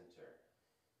heart center.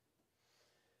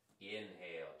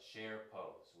 Inhale, chair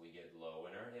pose, we get low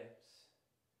in our hips.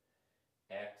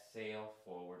 Exhale,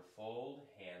 forward fold,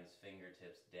 hands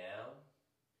fingertips down.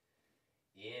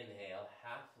 Inhale,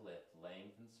 half lift,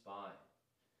 lengthen spine.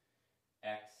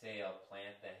 Exhale,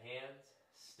 plant the hands,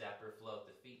 step or float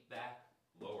the feet back,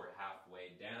 lower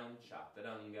halfway down,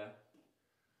 Chaturanga.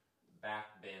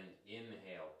 Back bend,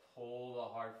 inhale, pull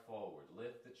the heart forward,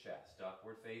 lift the chest,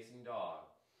 upward facing dog.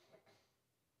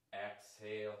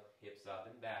 Exhale, hips up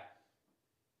and back,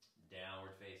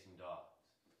 downward facing dogs.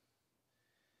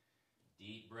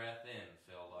 Deep breath in,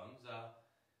 fill lungs up.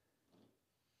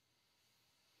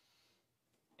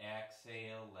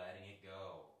 Exhale, letting it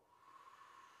go.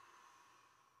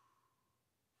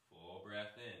 Full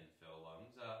breath in, fill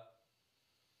lungs up.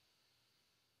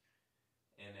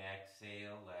 And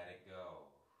exhale, let it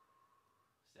go.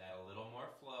 Let's add a little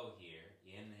more flow here.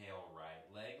 Inhale, right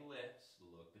leg lifts,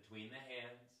 look between the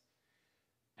hands.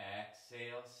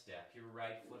 Exhale, step your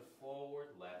right foot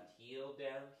forward, left heel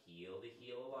down, heel to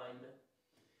heel alignment.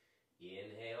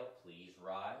 Inhale, please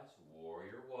rise,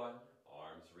 warrior one,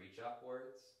 arms reach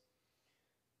upwards.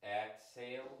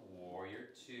 Exhale, warrior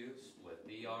two, split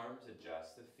the arms,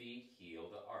 adjust the feet,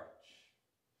 heel to arch.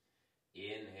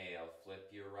 Inhale,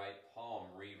 flip your right palm,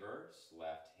 reverse,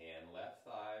 left hand, left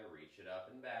thigh, reach it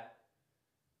up and back.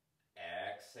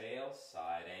 Exhale,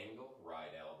 side angle,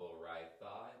 right elbow, right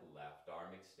thigh, left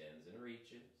arm extends and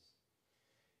reaches.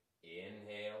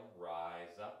 Inhale,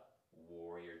 rise up,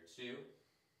 warrior two.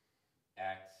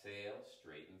 Exhale,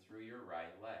 straighten through your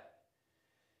right leg.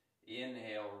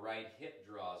 Inhale, right hip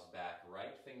draws back,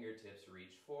 right fingertips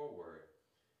reach forward.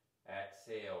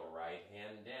 Exhale, right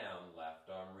hand down, left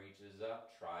arm reaches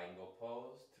up, triangle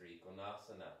pose,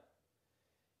 Trikonasana.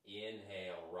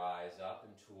 Inhale, rise up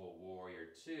into a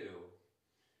warrior two.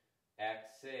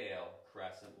 Exhale,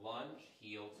 crescent lunge,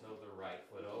 heel toe the right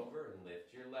foot over and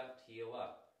lift your left heel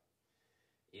up.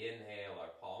 Inhale,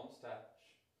 our palms touch.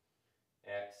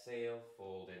 Exhale,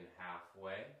 fold in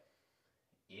halfway.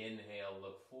 Inhale,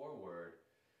 look forward.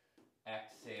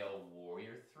 Exhale,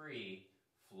 warrior three.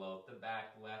 Float the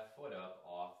back left foot up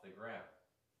off the ground.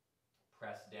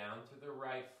 Press down to the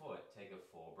right foot. Take a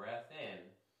full breath in.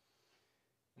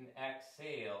 And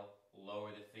exhale,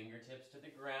 lower the fingertips to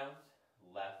the ground.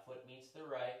 left foot meets the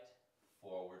right,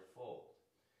 forward fold.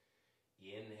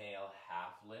 Inhale,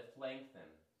 half lift, lengthen.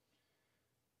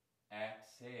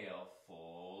 Exhale,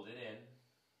 fold it in.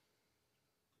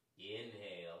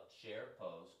 Inhale, chair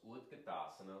pose,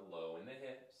 Utkatasana, low in the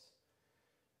hips.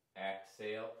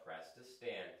 Exhale, press to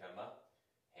stand, come up.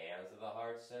 Hands to the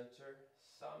heart center,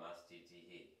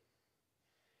 Samastitihi.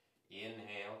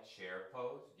 Inhale, chair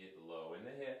pose, get low in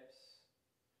the hips.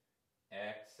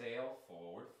 Exhale,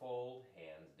 forward fold,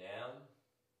 hands down.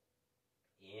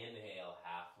 Inhale,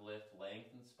 half lift,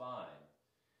 lengthen spine.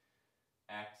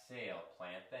 Exhale,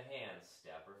 plant the hands,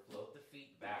 step or float the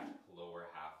feet back,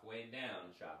 lower halfway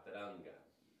down, Chaturanga.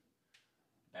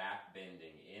 Back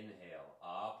bending, inhale,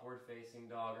 upward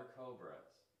facing dog or cobras.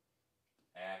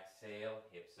 Exhale,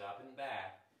 hips up and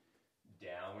back,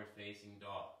 downward facing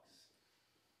dogs.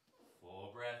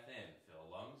 Full breath in, fill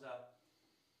lungs up.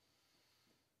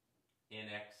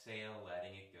 In exhale,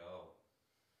 letting it go.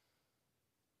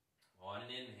 On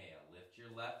an inhale, lift your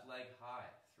left leg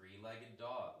high, three-legged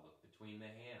dog, look between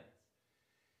the hands.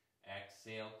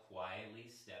 Exhale, quietly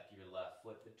step your left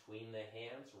foot between the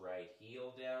hands, right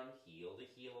heel down, heel to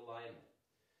heel alignment.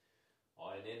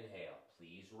 On an inhale,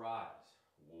 please rise.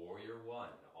 Warrior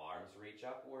one, arms reach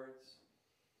upwards.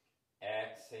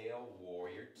 Exhale,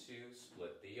 warrior two,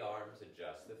 split the arms,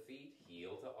 adjust the feet,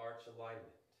 heel to arch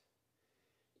alignment.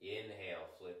 Inhale,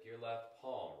 flip your left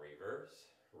palm, reverse,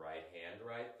 right hand,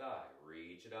 right thigh,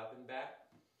 reach it up and back.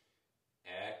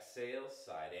 Exhale,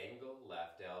 side angle,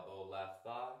 left elbow, left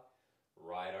thigh,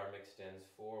 right arm extends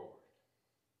forward.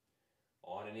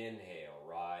 On an inhale,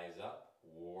 rise up,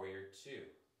 warrior two,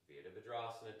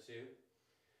 Virabhadrasana 2.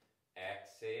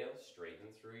 Exhale, straighten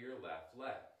through your left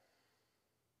leg.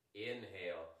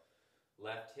 Inhale,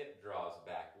 left hip draws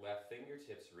back, left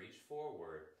fingertips reach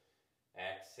forward.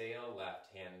 Exhale,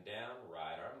 left hand down,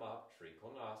 right arm up,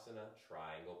 Trikonasana,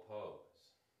 triangle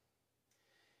pose.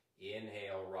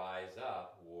 Inhale, rise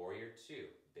up, warrior two,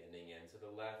 bending into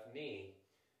the left knee.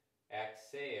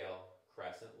 Exhale,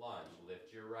 crescent lunge,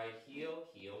 lift your right heel,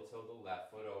 heel toe the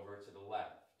left foot over to the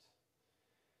left.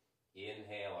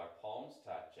 Inhale, our palms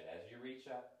touch as you reach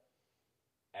up.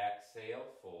 Exhale,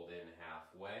 fold in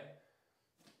halfway.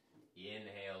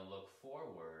 Inhale, look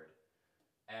forward.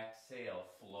 Exhale,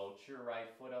 float your right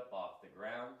foot up off the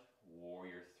ground.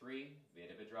 Warrior 3,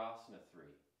 Virabhadrasana 3.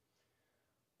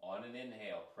 On an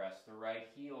inhale, press the right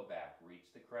heel back.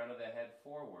 Reach the crown of the head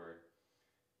forward.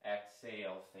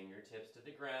 Exhale, fingertips to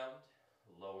the ground.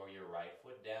 Lower your right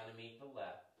foot down to meet the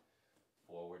left.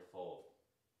 Forward fold.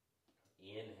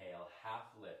 Inhale,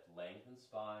 half lift, lengthen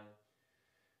spine.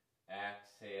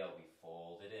 Exhale, we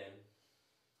fold it in.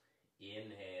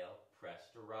 Inhale, press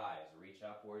to rise, reach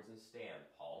upwards and stand,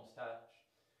 palms touch.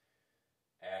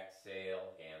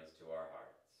 Exhale, hands to our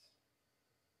hearts.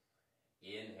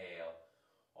 Inhale,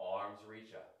 arms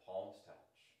reach up, palms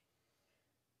touch.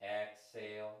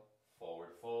 Exhale,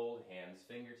 forward fold, hands,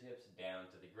 fingertips down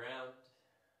to the ground.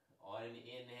 On an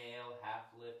inhale,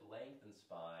 half lift, lengthen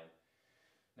spine.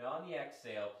 Now on the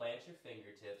exhale, plant your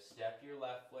fingertips, step your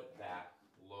left foot back,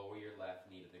 lower your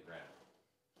left knee to the ground.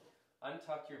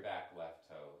 Untuck your back left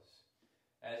toes.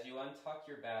 As you untuck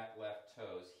your back left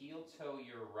toes, heel toe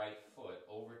your right foot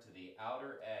over to the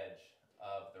outer edge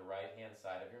of the right-hand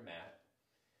side of your mat.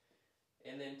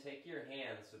 And then take your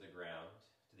hands to the ground,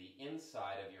 to the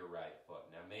inside of your right foot.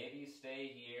 Now maybe you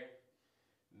stay here.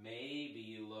 Maybe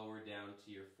you lower down to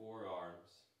your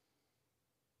forearms.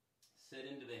 Sit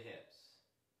into the hips.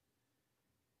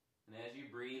 And as you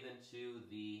breathe into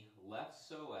the left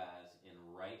psoas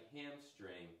and right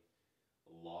hamstring,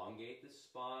 elongate the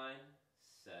spine,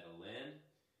 settle in,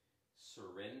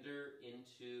 surrender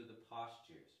into the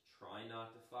postures. Try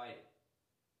not to fight it.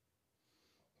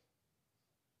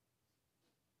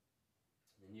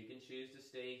 And you can choose to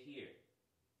stay here.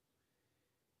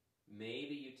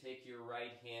 Maybe you take your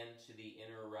right hand to the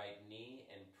inner right knee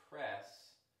and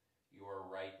press your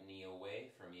right knee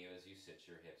away from you as you sit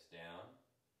your hips down.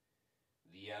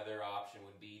 The other option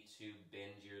would be to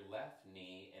bend your left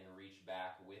knee and reach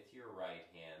back with your right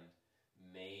hand.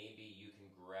 Maybe you can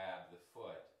grab the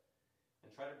foot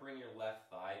and try to bring your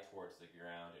left thigh towards the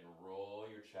ground and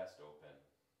roll your chest open.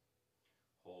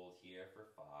 Hold here for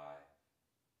 5,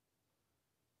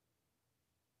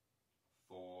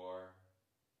 4,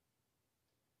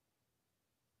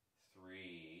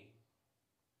 3,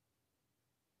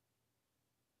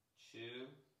 2.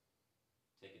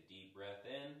 Take a deep breath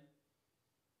in.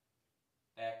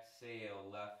 Exhale,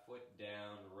 left foot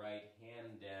down, right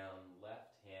hand down,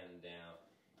 left hand down.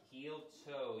 Heel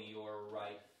toe your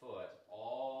right foot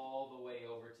all the way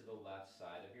over to the left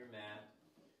side of your mat.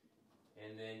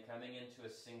 And then coming into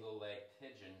a single leg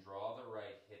pigeon, draw the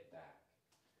right hip back.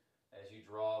 As you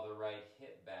draw the right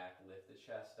hip back, lift the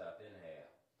chest up, inhale.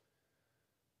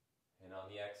 And on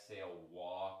the exhale,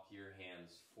 walk your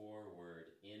hands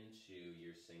forward into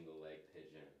your single leg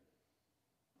pigeon.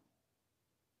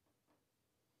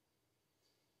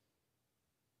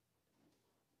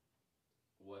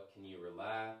 What can you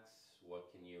relax?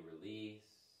 What can you release?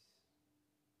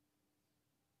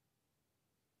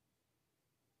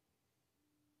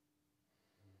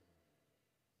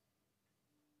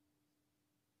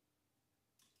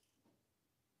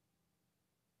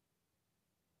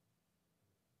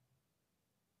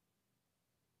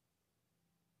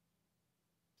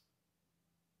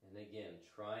 And again,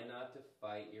 try not to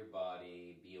fight your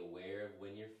body. Be aware of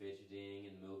when you're fidgeting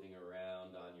and moving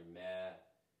around on your mat.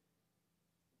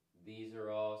 These are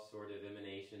all sort of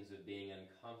emanations of being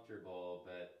uncomfortable,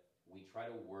 but we try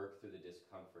to work through the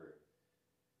discomfort.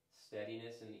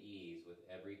 Steadiness and ease with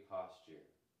every posture.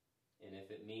 And if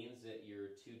it means that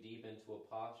you're too deep into a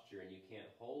posture and you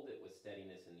can't hold it with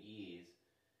steadiness and ease,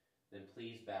 then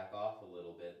please back off a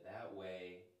little bit. That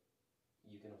way,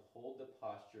 you can hold the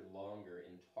posture longer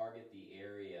and target the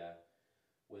area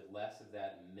with less of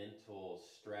that mental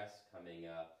stress coming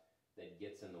up that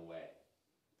gets in the way.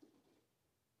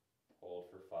 Hold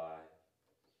for 5,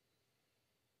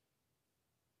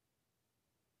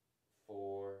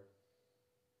 4,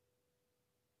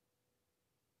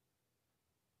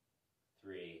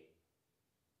 3,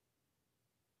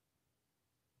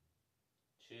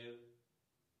 2,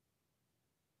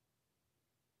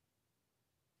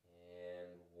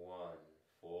 and 1.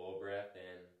 Full breath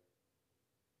in.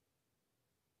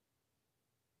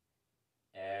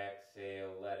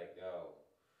 Exhale, let it go.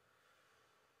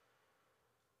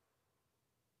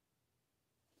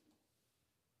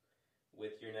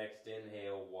 With your next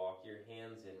inhale, walk your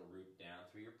hands in, root down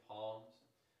through your palms.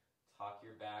 Tuck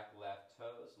your back left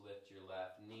toes, lift your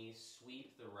left knee,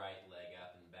 sweep the right leg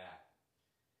up and back.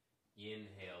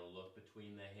 Inhale, look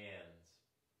between the hands.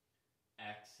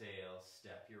 Exhale,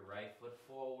 step your right foot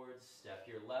forward, step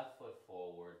your left foot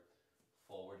forward,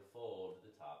 forward fold to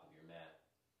the top of your mat.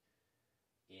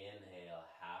 Inhale,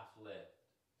 half lift.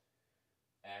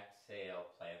 Exhale,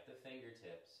 plant the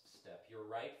fingertips, step your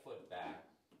right foot back,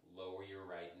 lower your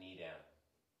right knee down.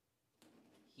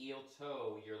 Heel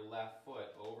toe your left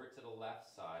foot over to the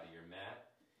left side of your mat.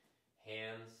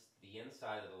 Hands the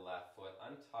inside of the left foot,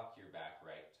 untuck your back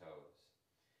right toes.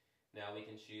 Now we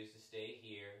can choose to stay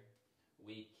here.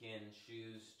 We can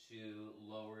choose to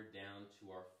lower down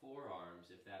to our forearms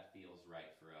if that feels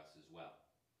right for us as well.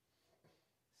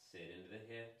 Sit into the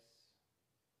hips.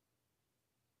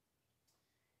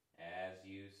 As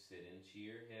you sit into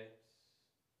your hips,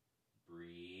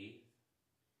 breathe.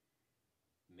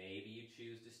 Maybe you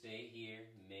choose to stay here.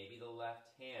 Maybe the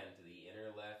left hand to the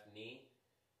inner left knee,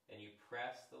 and you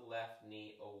press the left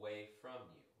knee away from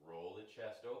you. Roll the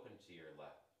chest open to your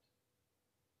left.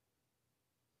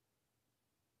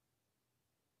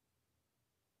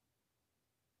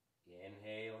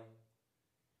 Inhaling.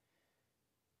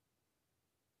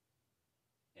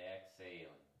 Exhaling.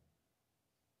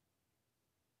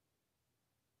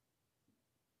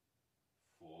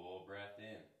 Full breath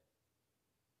in.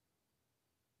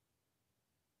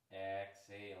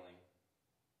 Exhaling.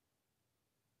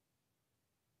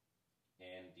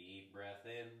 And deep breath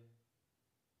in.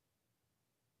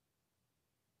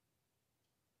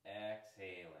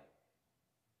 Exhaling.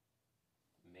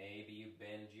 Maybe you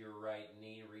bend your right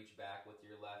knee, reach back with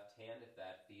your left hand if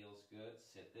that feels good.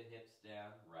 Sit the hips down,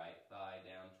 right thigh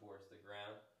down towards the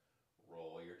ground.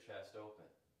 Roll your chest open.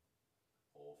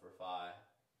 Hold for 5,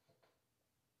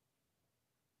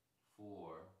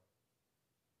 4,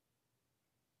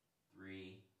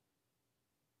 3,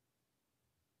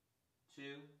 2.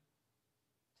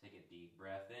 Take a deep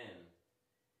breath in.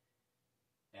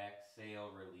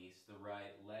 Exhale, release the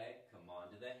right leg, come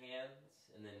onto the hands,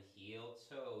 and then heel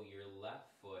toe your left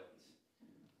foot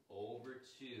over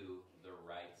to the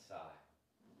right side.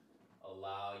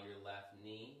 Allow your left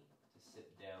knee to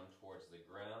sit down towards the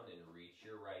ground and reach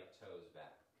your right toes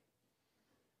back.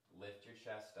 Lift your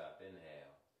chest up,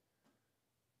 inhale.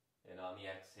 And on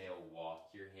the exhale, walk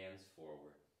your hands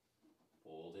forward.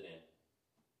 Fold it in.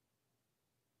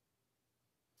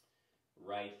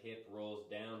 Right hip rolls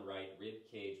down, right rib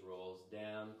cage rolls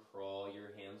down. Crawl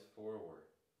your hands forward.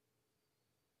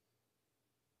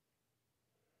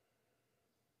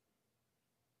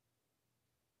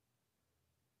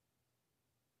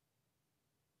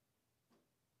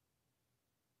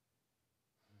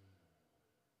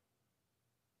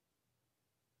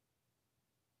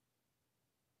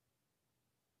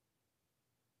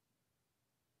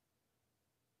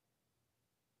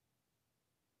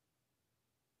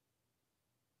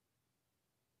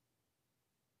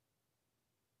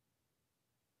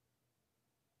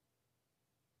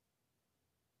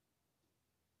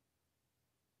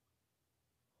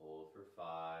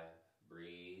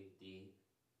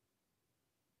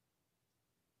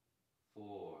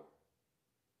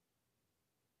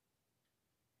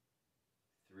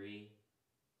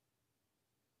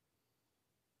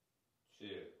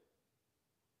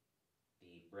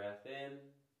 breath in.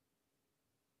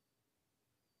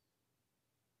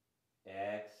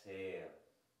 Exhale.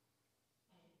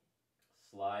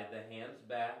 Slide the hands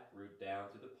back, root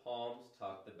down to the palms,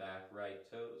 tuck the back right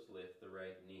toes, lift the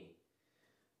right knee.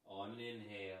 On an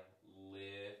inhale,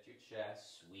 lift your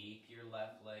chest, sweep your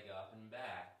left leg up and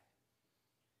back.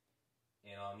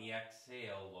 And on the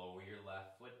exhale, lower your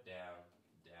left foot down,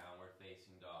 downward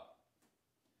facing dog.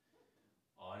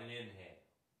 On an inhale,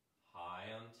 high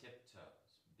on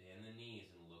tiptoes, bend the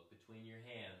knees and look between your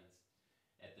hands.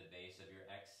 At the base of your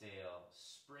exhale,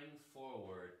 spring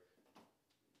forward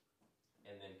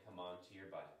and then come onto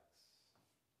your buttocks.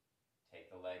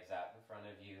 Take the legs out in front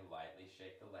of you, lightly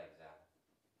shake the legs out.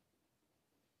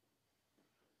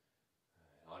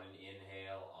 On an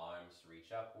inhale, arms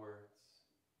reach upwards.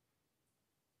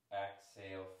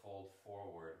 Exhale, fold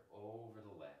forward over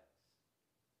the legs.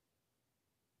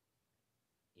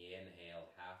 Inhale,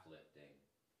 half lifting.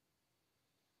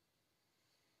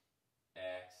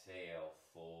 Exhale,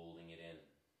 folding it in.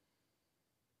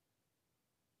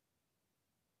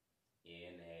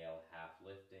 Inhale, half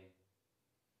lifting.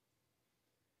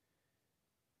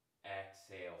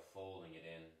 Exhale, folding it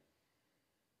in.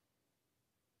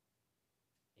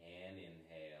 And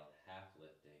inhale, half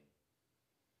lifting.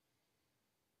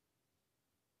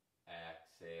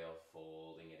 Exhale,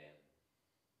 folding it in.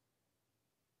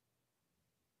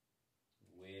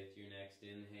 With your next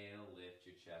inhale, lift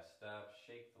your chest up,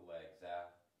 shake the legs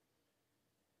out.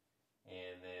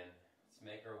 And then let's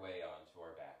make our way onto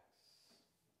our backs.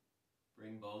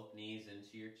 Bring both knees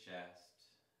into your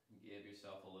chest. Give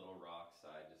yourself a little rock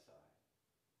side to side.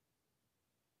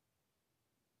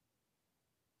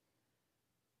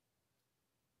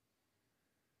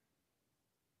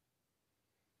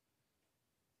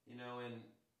 You know, and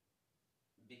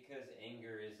because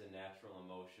anger is a natural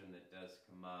emotion that does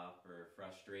come up, or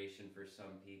frustration for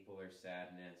some people, or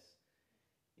sadness,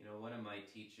 you know, one of my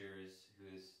teachers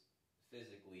who's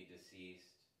physically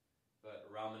deceased, but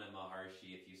Ramana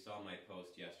Maharshi, if you saw my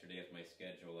post yesterday of my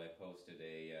schedule, I posted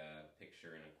a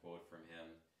picture and a quote from him.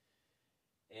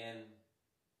 And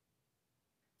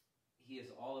he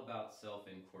is all about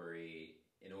self-inquiry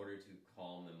in order to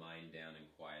calm the mind down and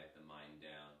quiet the mind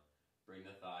down. Bring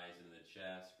the thighs into the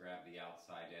chest, grab the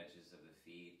outside edges of the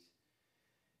feet.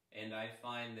 And I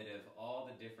find that of all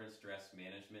the different stress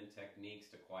management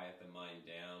techniques to quiet the mind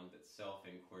down, that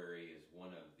self-inquiry is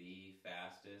one of the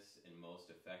fastest and most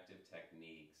effective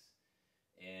techniques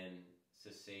in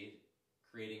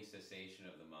creating cessation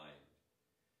of the mind.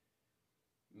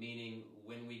 Meaning,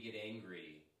 when we get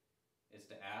angry, is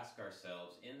to ask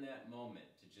ourselves in that moment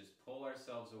to just pull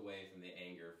ourselves away from the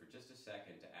anger for just a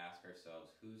second, to ask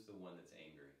ourselves, who's the one that's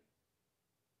angry?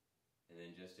 And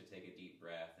then just to take a deep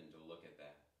breath and to look at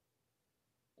that.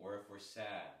 Or if we're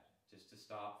sad, just to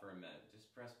stop for a minute,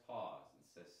 just press pause and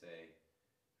just say,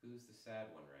 who's the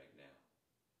sad one right now?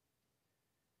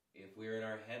 If we're in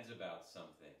our heads about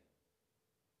something,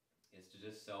 is to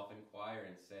just self-inquire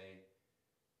and say,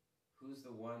 who's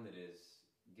the one that is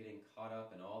getting caught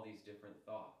up in all these different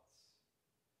thoughts?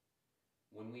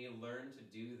 When we learn to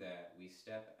do that, we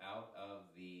step out of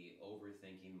the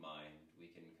overthinking mind. We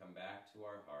can come back to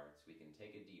our hearts. We can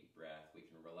take a deep breath. We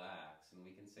can relax. And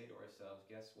we can say to ourselves,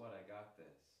 guess what? I got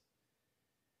this.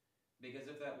 Because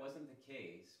if that wasn't the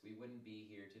case, we wouldn't be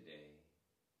here today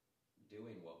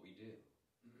doing what we do.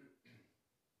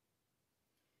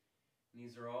 And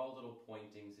these are all little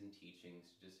pointings and teachings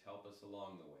to just help us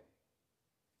along the way.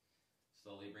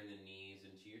 Slowly bring the knees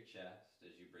into your chest.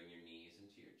 As you bring your knees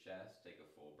into your chest, take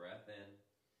a full breath in.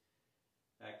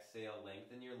 Exhale,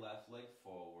 lengthen your left leg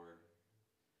forward.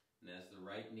 And as the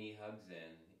right knee hugs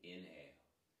in, inhale.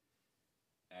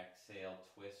 Exhale,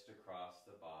 twist across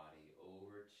the body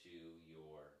over to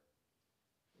your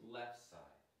left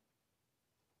side.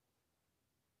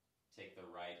 Take the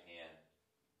right hand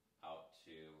out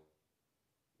to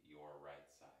your right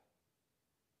side.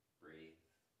 Breathe.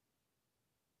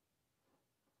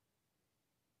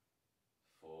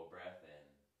 Full breath in.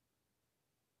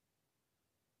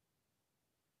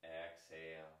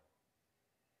 Exhale.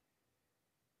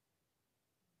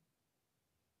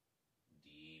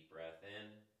 Deep breath in.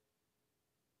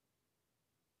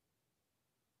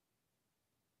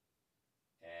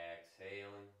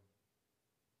 Exhaling.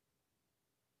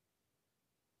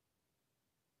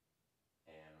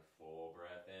 And full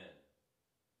breath in.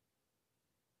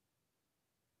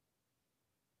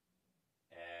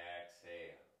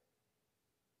 Exhale.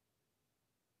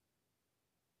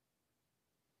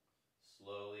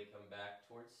 Slowly come back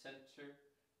towards center.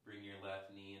 Bring your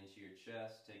left knee into your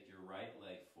chest. Take your right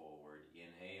leg forward,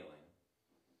 inhaling.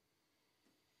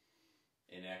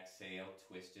 And exhale,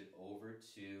 twist it over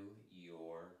to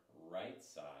your right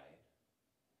side.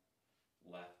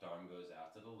 Left arm goes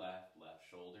out to the left, left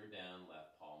shoulder down,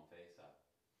 left palm face up.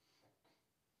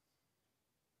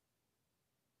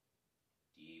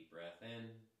 Deep breath in.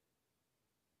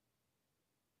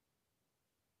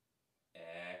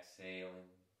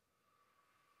 Exhaling.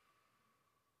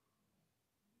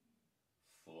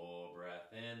 Full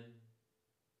breath in.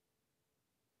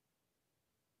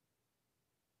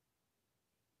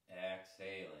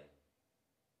 Exhaling.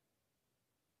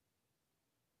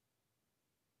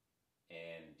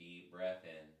 And deep breath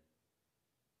in.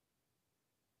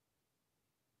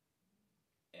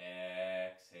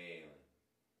 Exhaling.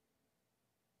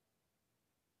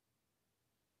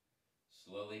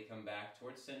 Slowly come back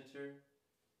towards center.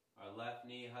 Our left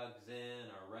knee hugs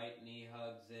in, our right knee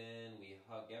hugs in. We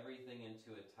hug everything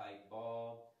into a tight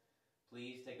ball.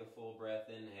 Please take a full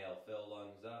breath, inhale, fill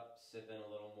lungs up, sip in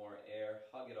a little more air,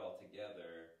 hug it all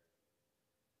together.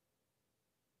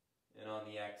 And on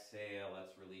the exhale,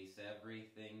 let's release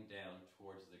everything down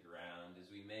towards the ground as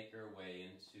we make our way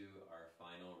into our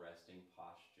final resting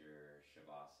posture,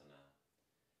 Shavasana.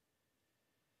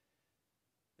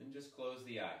 And just close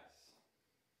the eyes.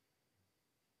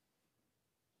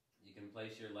 You can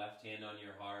place your left hand on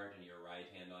your heart and your right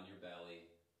hand on your belly.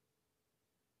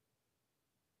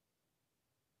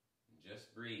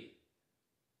 Just breathe.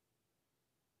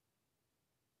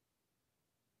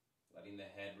 Letting the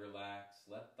head relax,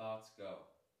 let thoughts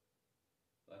go.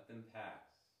 Let them pass.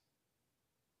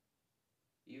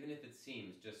 Even if it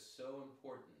seems just so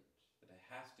important that it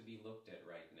has to be looked at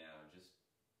right now, just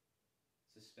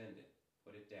suspend it,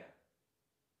 put it down.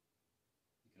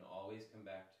 You can always come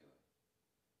back to it.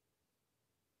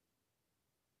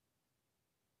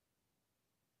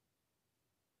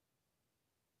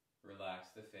 Relax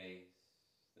the face,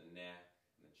 the neck,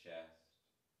 and the chest.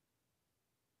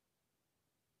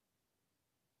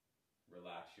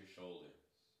 Relax your shoulders,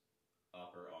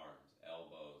 upper arms,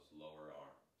 elbows, lower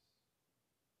arms.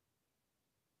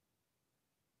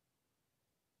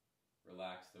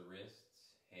 Relax the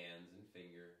wrists, hands, and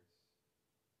fingers.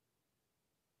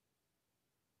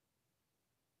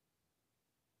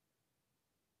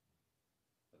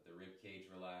 Let the rib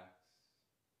cage relax.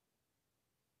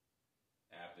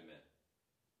 Abdomen,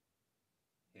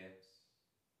 hips,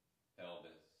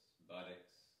 pelvis,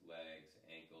 buttocks, legs,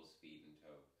 ankles, feet, and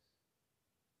toes.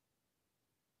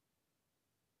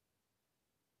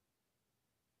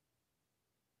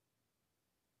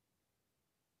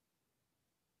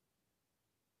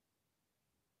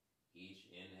 Each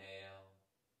inhale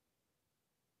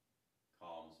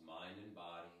calms mind and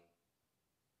body.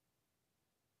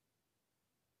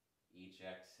 Each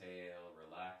exhale,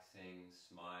 relaxing,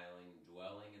 smiling,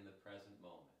 dwelling in the present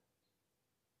moment.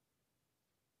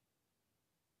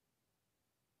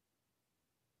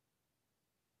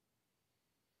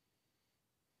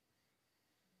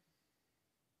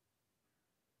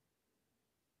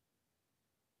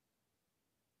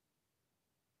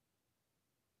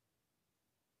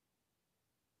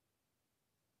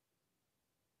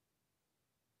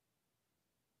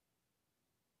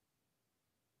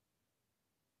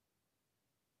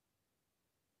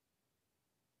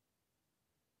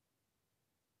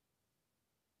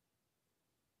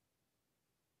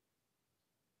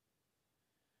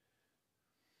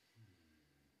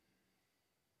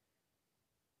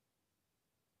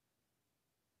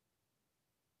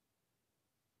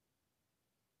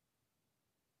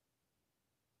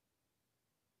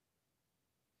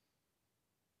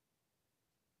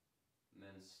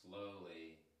 And then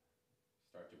slowly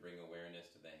start to bring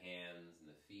awareness to the hands and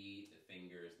the feet, the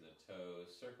fingers and the toes.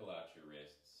 Circle out your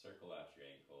wrists, circle out your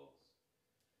ankles.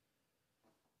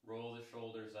 Roll the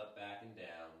shoulders up, back, and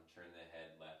down. Turn the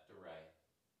head left to right.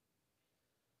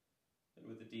 And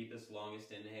with the deepest,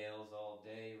 longest inhales all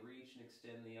day, reach and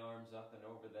extend the arms up and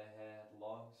over the head.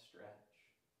 Long stretch.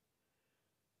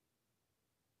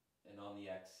 And on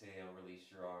the exhale, release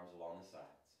your arms along the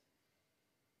sides.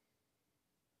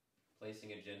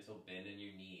 Placing a gentle bend in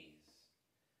your knees.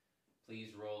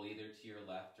 Please roll either to your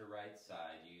left or right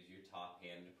side. Use your top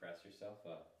hand to press yourself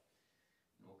up.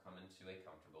 And we'll come into a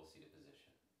comfortable seated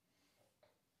position.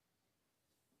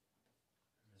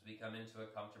 As we come into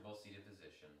a comfortable seated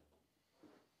position,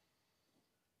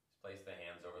 let's place the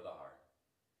hands over the heart.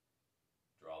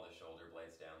 Draw the shoulder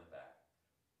blades down the back.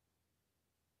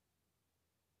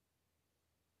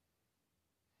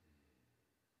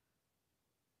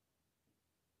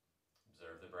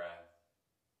 Observe the breath.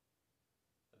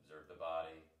 Observe the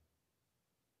body.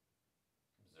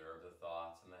 Observe the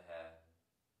thoughts in the head.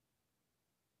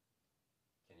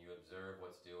 Can you observe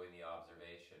what's doing the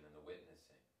observation and the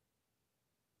witnessing?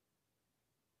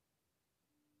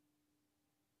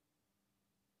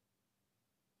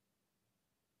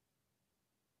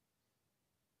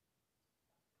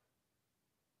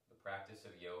 practice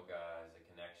of yoga is a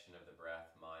connection of the breath,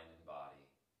 mind, and body.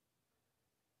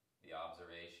 The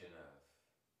observation of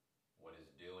what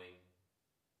is doing,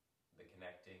 the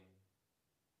connecting,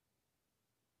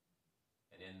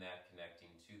 and in that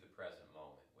connecting to the present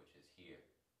moment, which is here.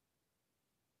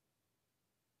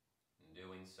 In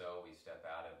doing so, we step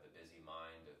out of the busy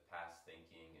mind of past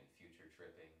thinking and future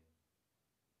tripping.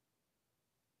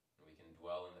 And we can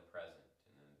dwell in the present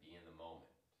and then be in the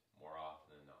moment more often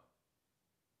than not.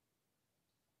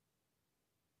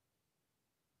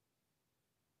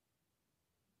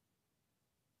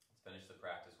 Let's finish the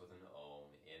practice with an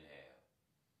Om. Inhale.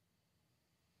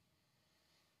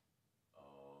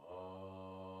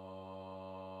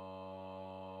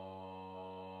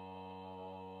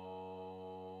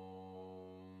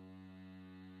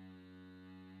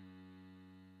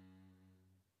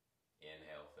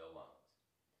 Inhale, fill lungs.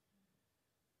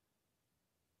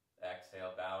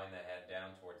 Exhale, bowing the head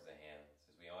down towards the hands.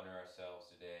 As we honor ourselves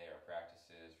today, our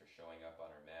practices for showing up on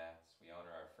our mats, we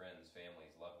honor our friends,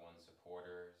 families, loved ones,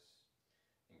 supporters,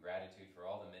 in gratitude for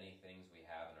all the many things we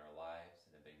have in our lives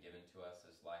and have been given to us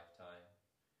this lifetime.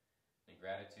 In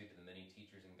gratitude to the many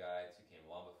teachers and guides who came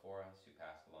long before us, who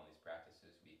passed along these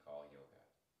practices we call yoga.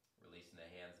 Releasing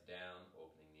the hands down,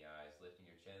 opening the eyes, lifting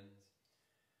your chins.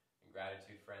 In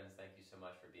gratitude, friends, thank you so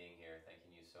much for being here.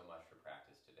 Thanking you so much for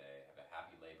practice today. Have a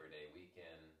happy Labor Day.